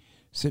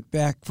 sit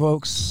back,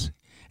 folks,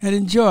 and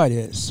enjoy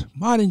this.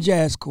 Modern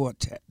Jazz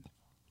Quartet.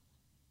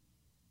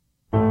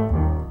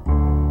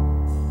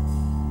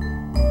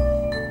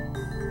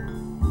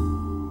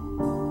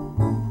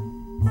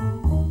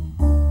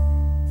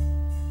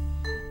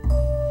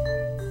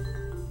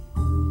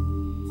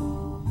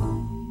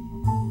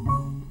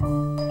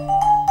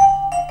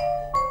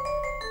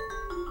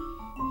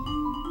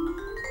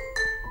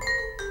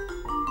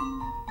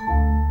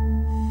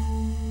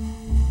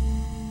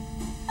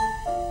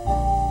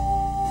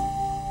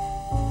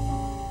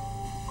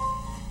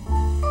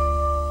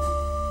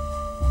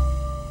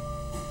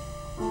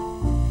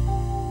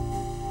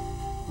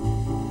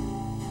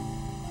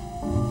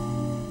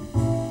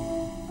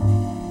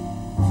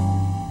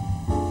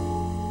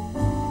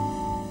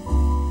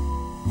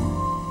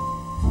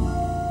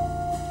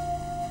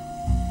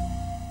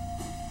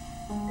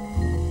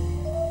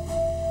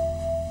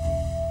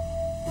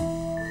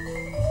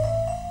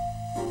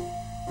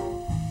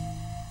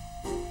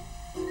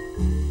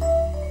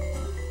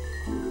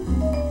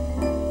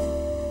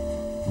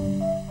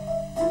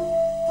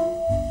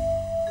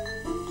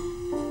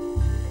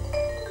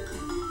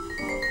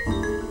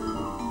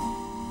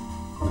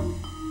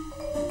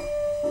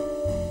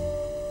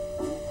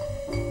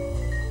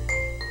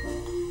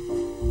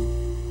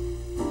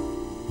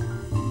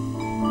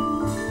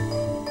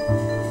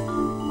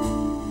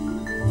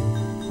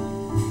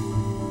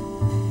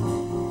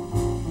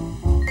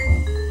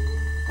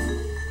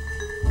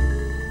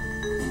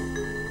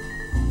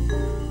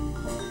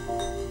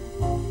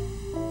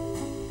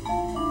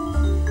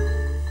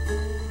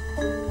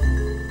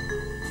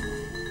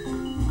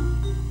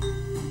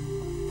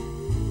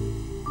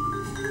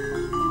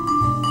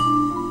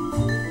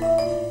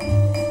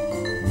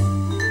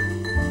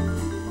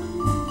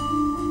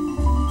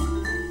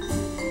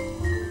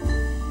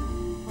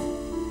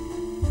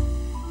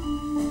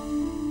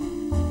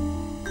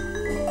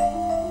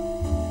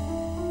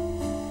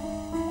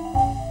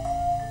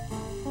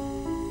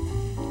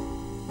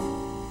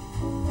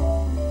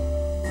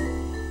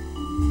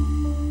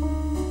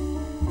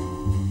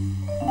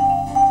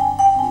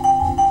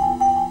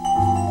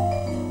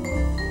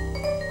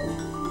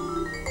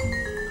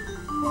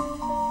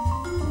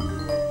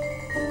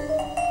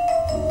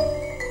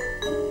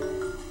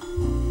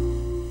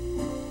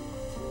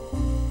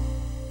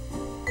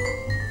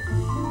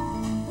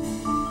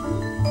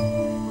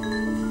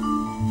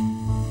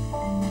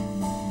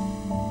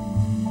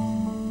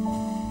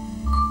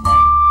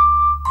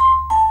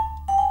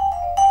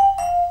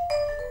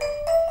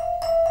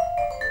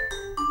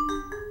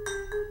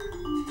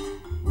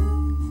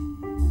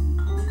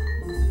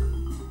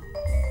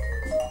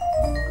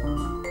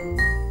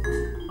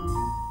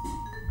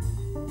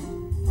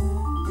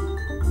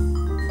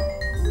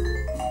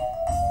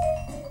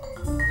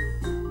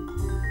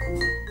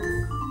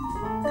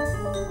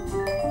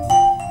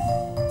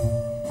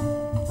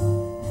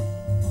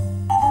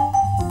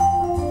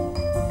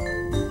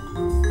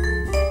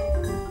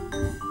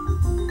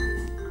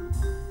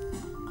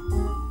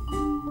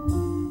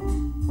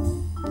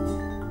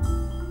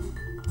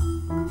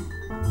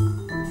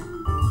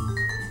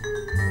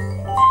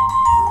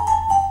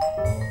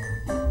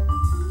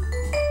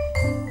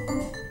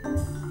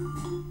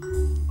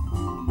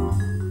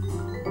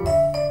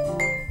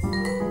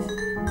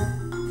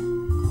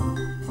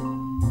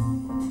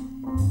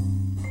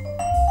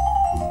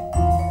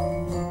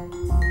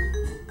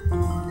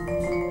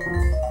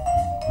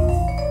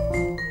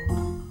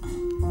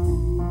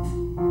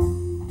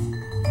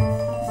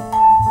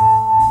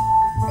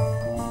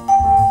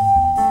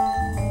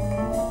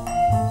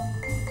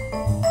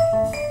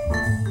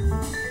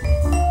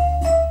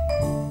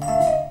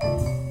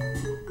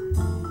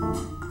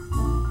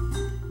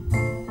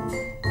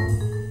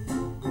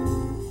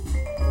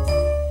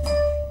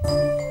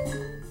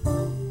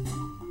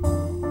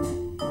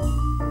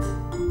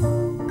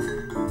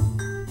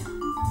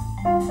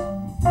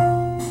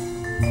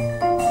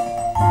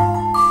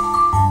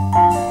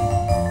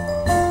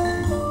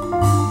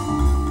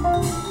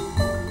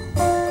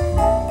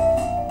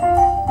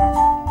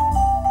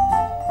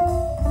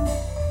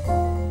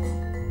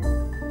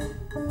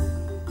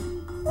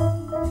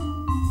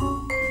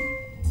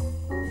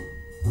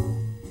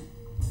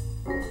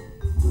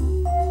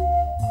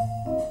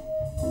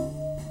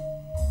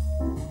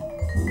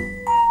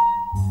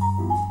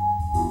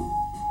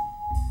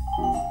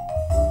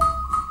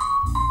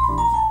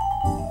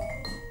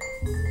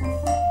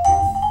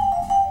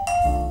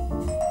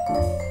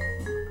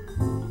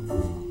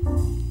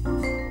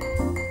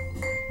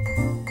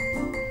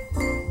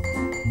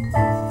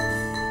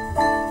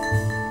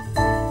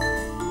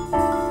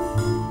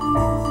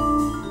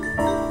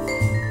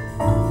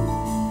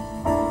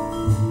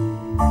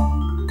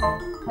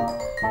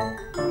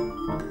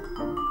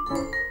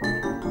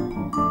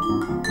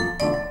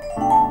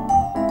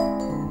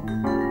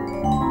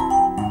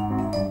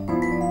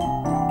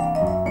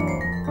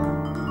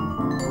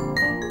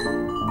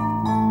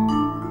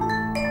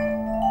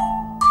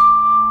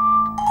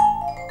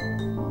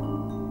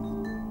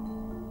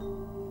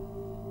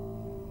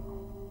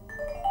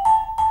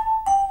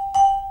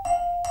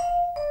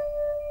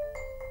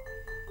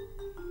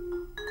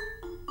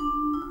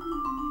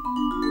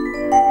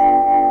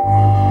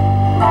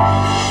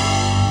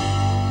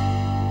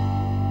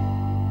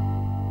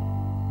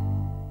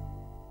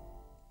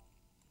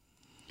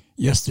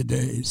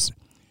 Yesterdays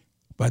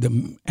by the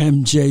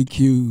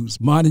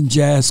MJQs, Modern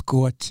Jazz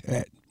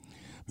Quartet.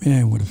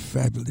 Man, what a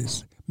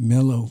fabulous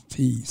mellow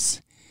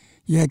piece.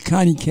 You had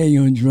Connie Kay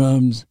on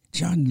drums,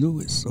 John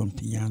Lewis on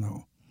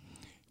piano,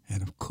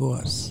 and of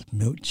course,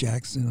 Milt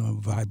Jackson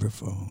on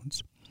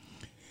vibraphones.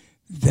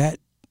 That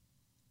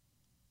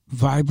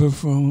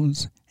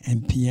vibraphones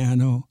and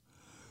piano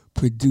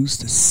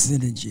produced a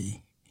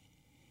synergy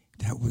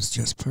that was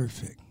just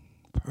perfect.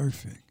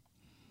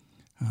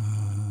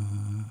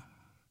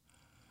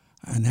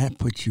 And that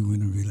put you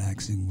in a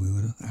relaxing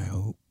mood, I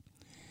hope.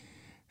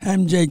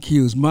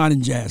 MJQ's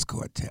Modern Jazz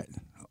Quartet.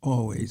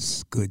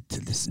 Always good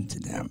to listen to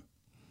them.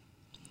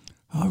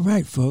 All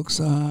right, folks.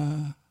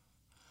 We're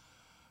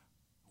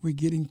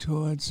getting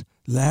towards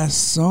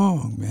last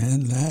song,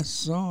 man.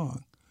 Last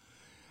song.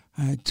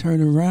 I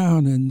turn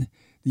around and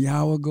the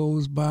hour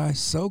goes by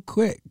so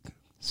quick.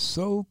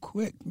 So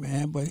quick,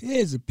 man. But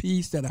here's a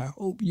piece that I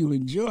hope you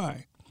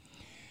enjoy.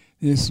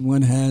 This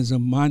one has a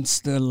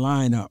monster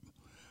lineup.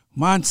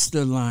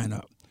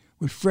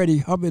 With Freddie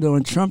Hubbard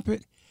on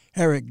trumpet,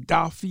 Eric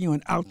Dolphy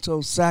on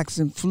alto sax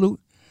and flute,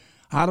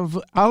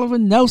 Oliver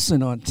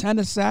Nelson on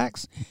tenor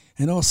sax,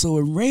 and also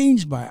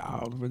arranged by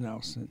Oliver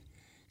Nelson.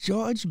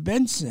 George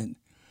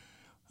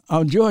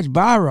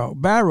Barrow,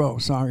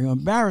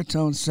 on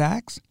baritone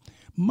sax,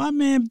 my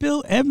man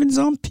Bill Evans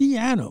on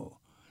piano,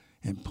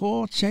 and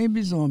Paul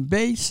Chambers on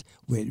bass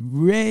with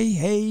Roy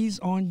Hayes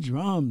on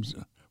drums.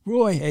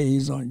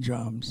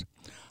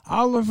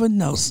 Oliver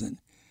Nelson,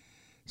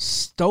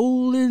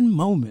 Stolen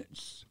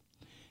Moments.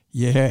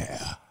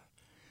 Yeah.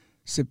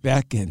 Sit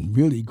back and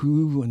really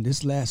groove on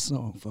this last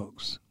song,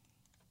 folks.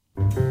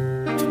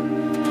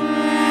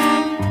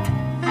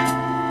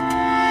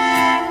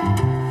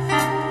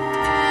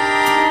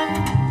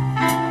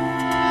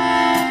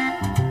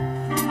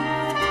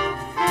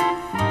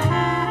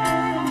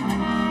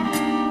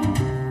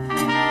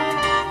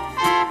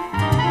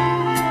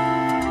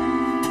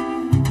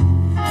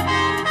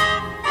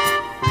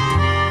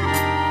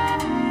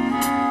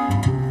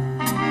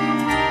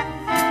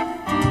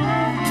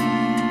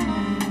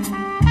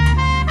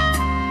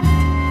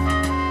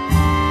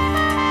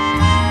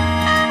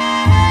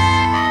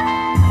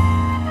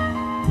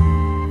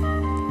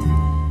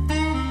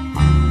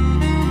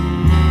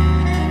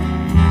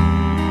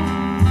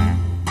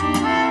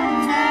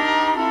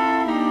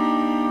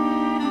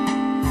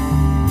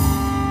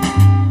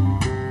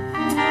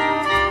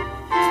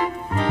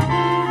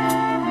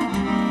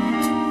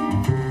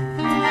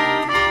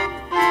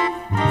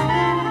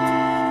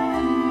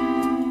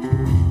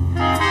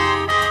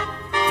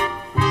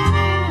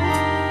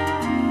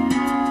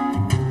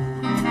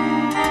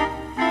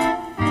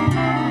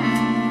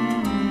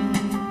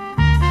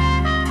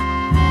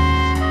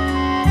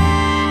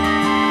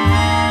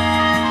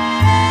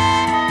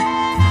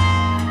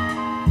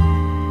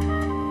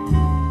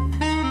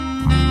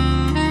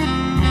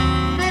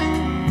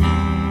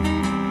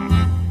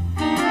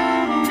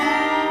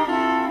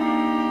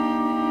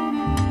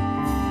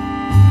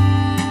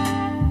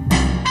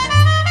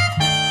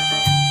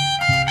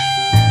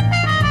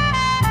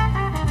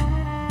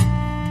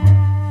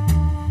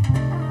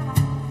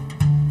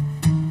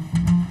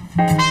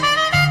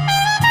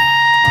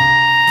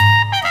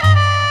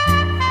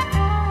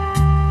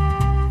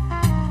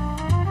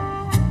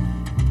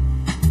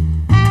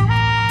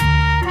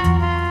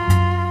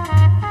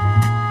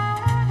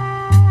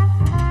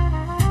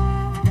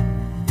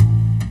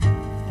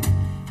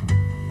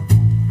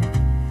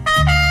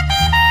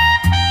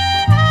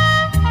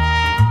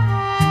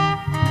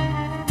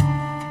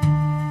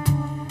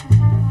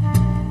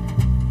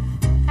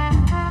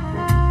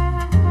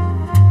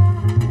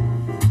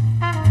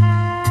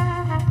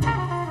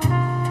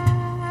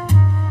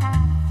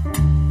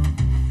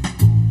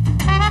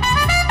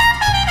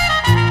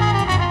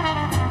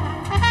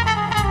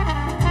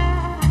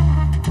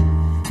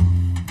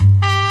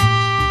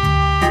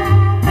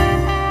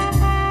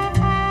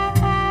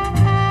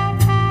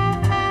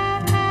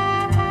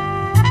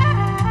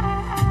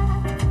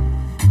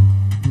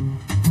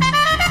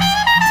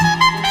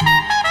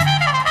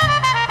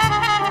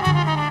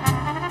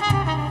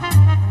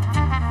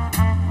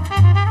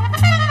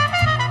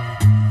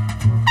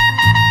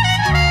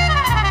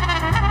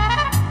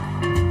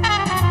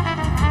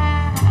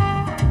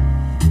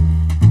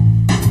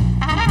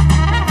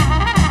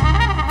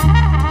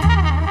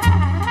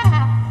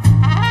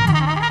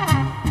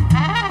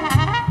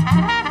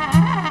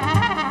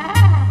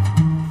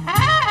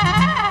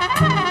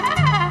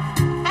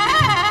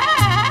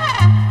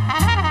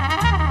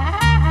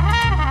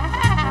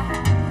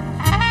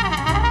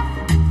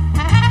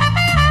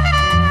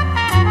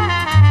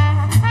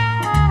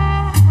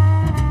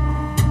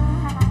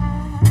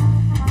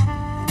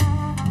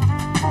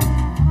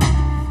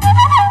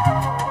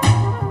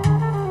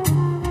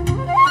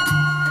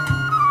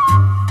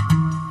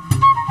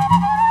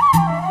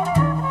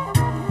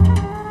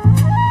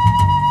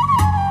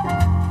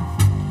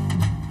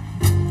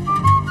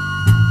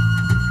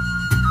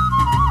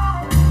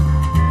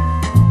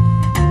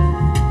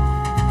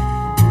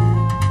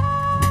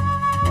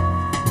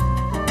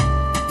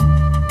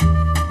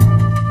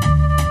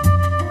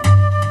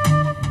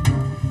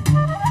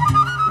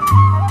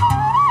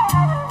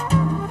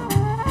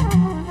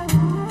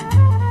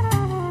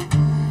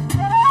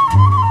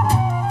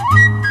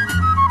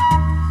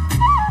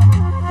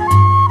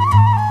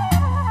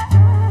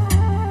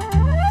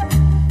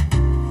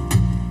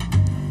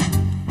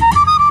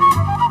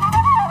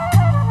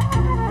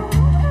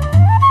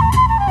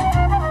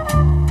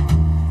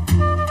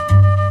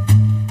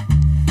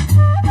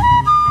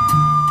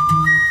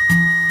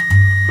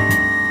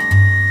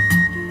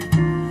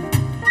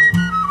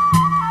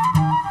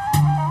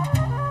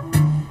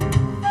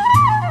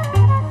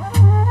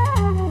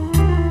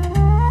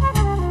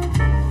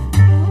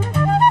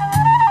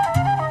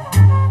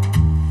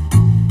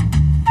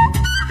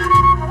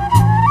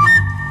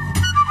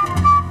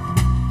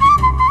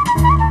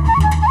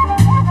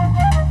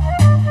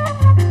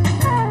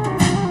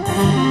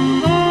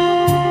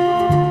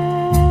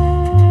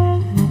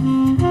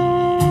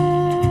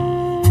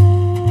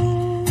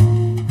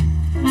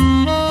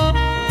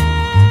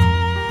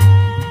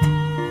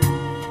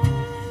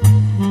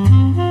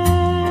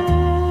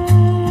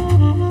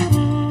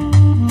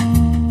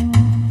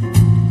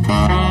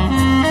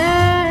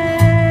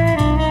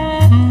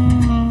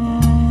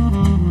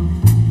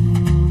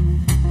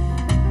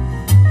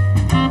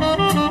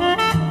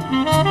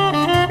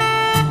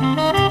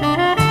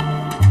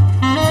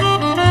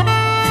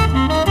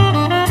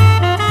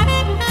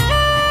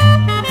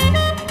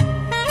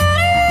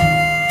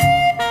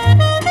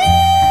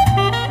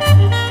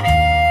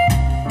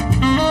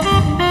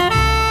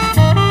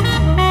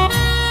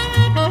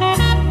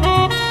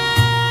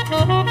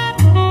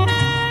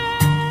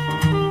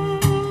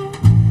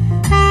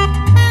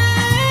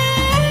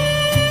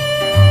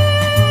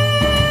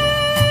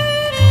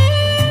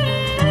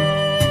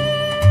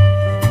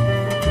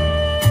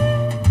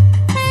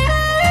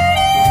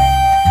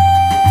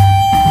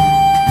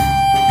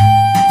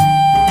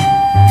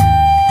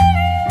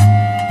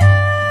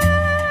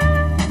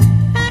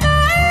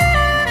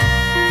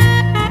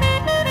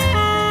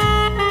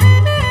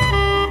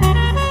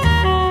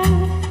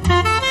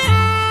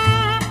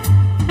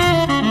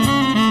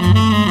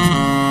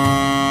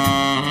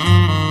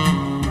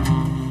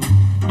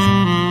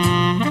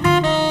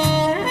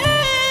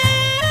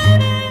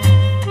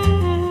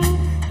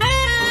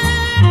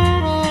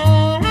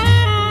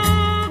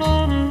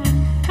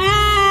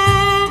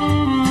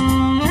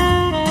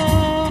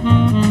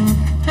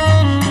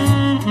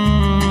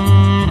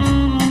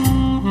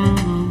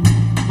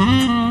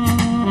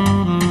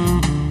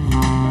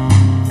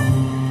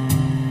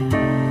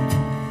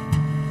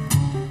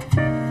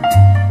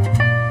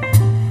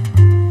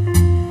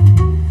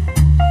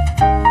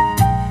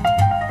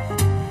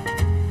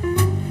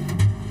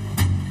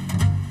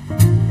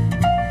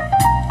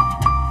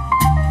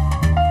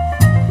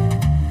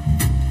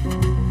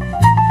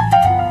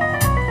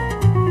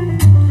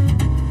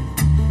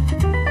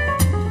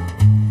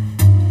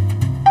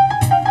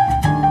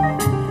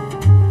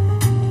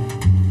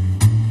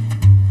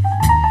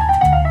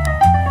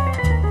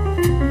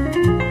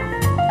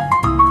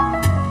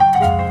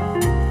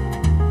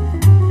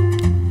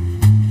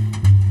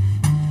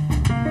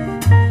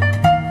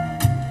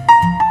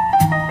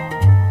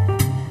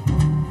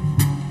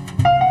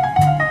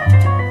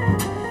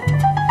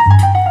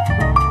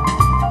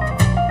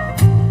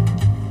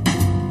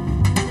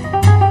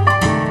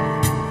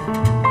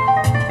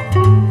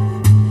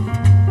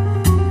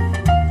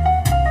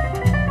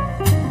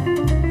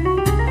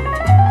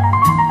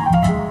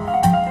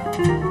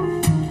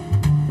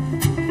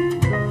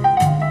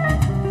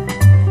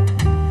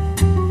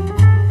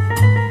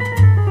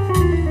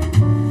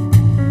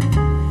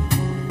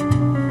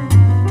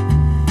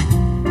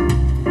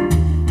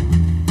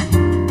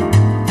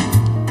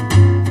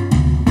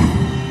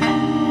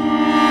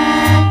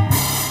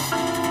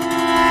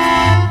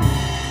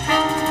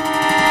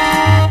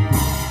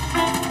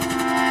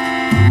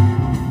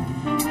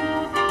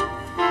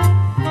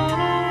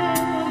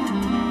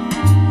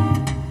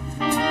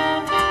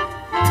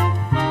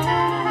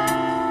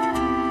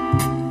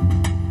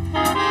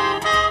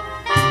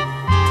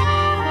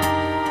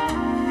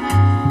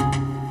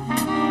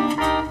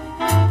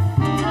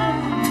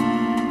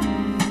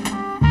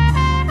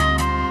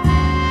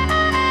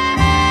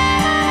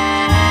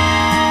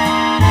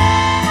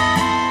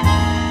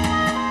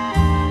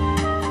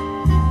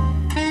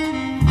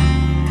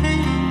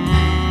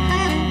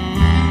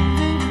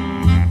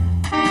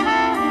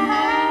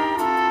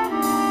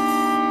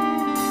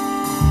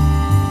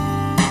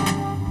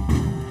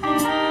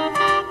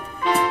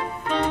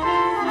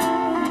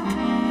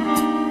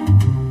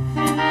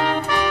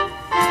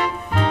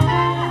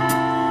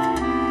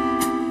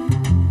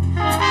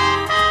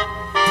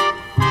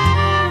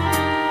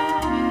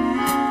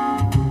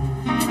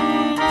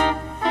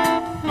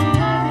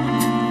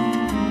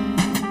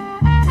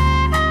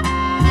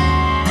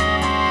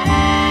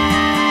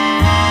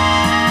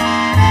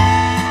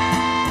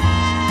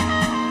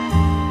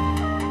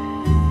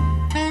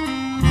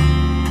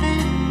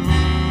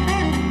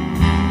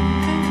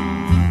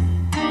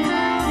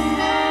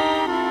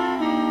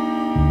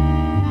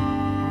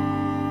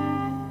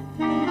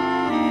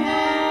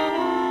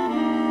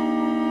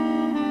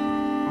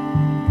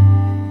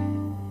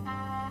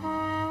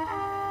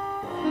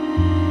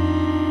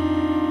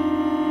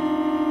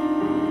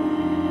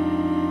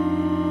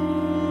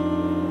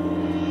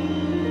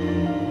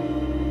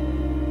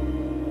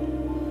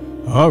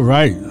 All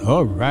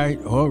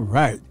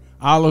right.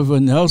 Oliver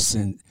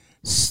Nelson,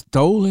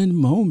 Stolen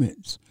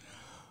Moments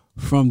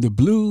from the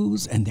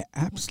Blues and the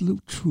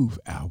Absolute Truth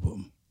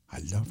album. I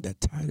love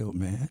that title,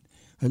 man.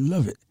 I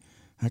love it.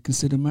 I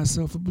consider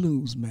myself a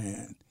blues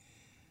man.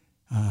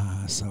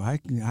 So I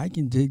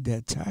can dig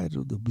that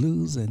title, The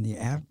Blues and the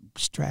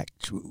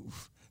Abstract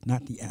Truth.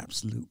 Not the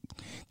absolute,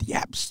 the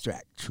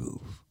abstract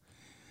truth.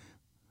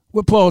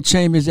 With Paul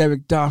Chambers,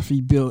 Eric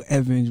Duffy, Bill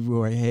Evans,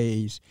 Roy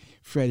Hayes,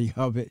 Freddie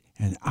Hubbard,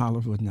 and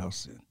Oliver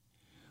Nelson.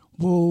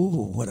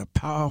 Whoa, what a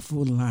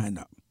powerful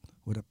lineup.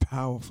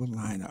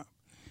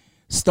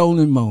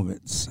 Stolen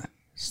Moments.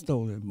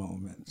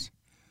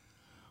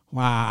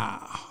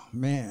 Wow,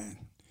 man.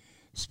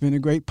 It's been a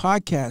great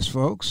podcast,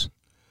 folks.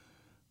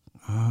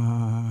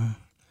 I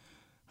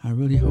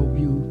really hope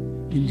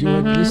you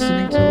enjoyed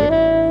listening to it.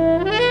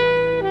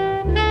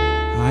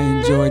 I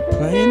enjoyed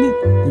playing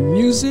it, the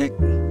music,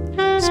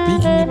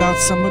 speaking about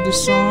some of the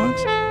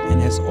songs,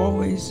 and as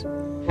always,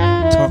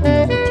 talking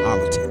a little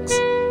politics,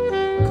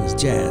 because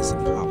jazz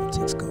and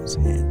politics goes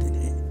hand in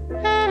hand.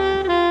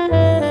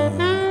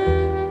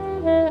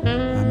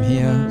 I'm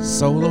here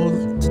solo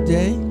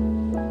today.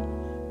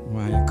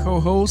 My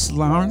co-host,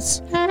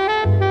 Lawrence, was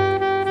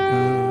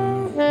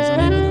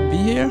unable to be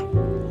here,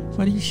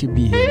 but he should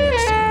be here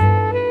next time.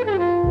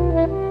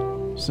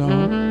 So,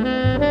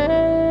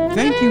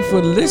 thank you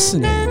for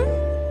listening,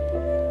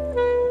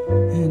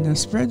 and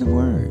spread the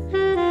word.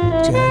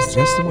 Jazz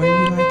just the way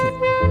we like it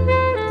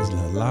is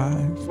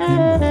alive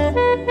and well.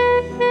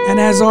 And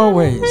as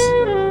always,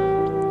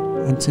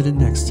 until the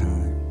next time.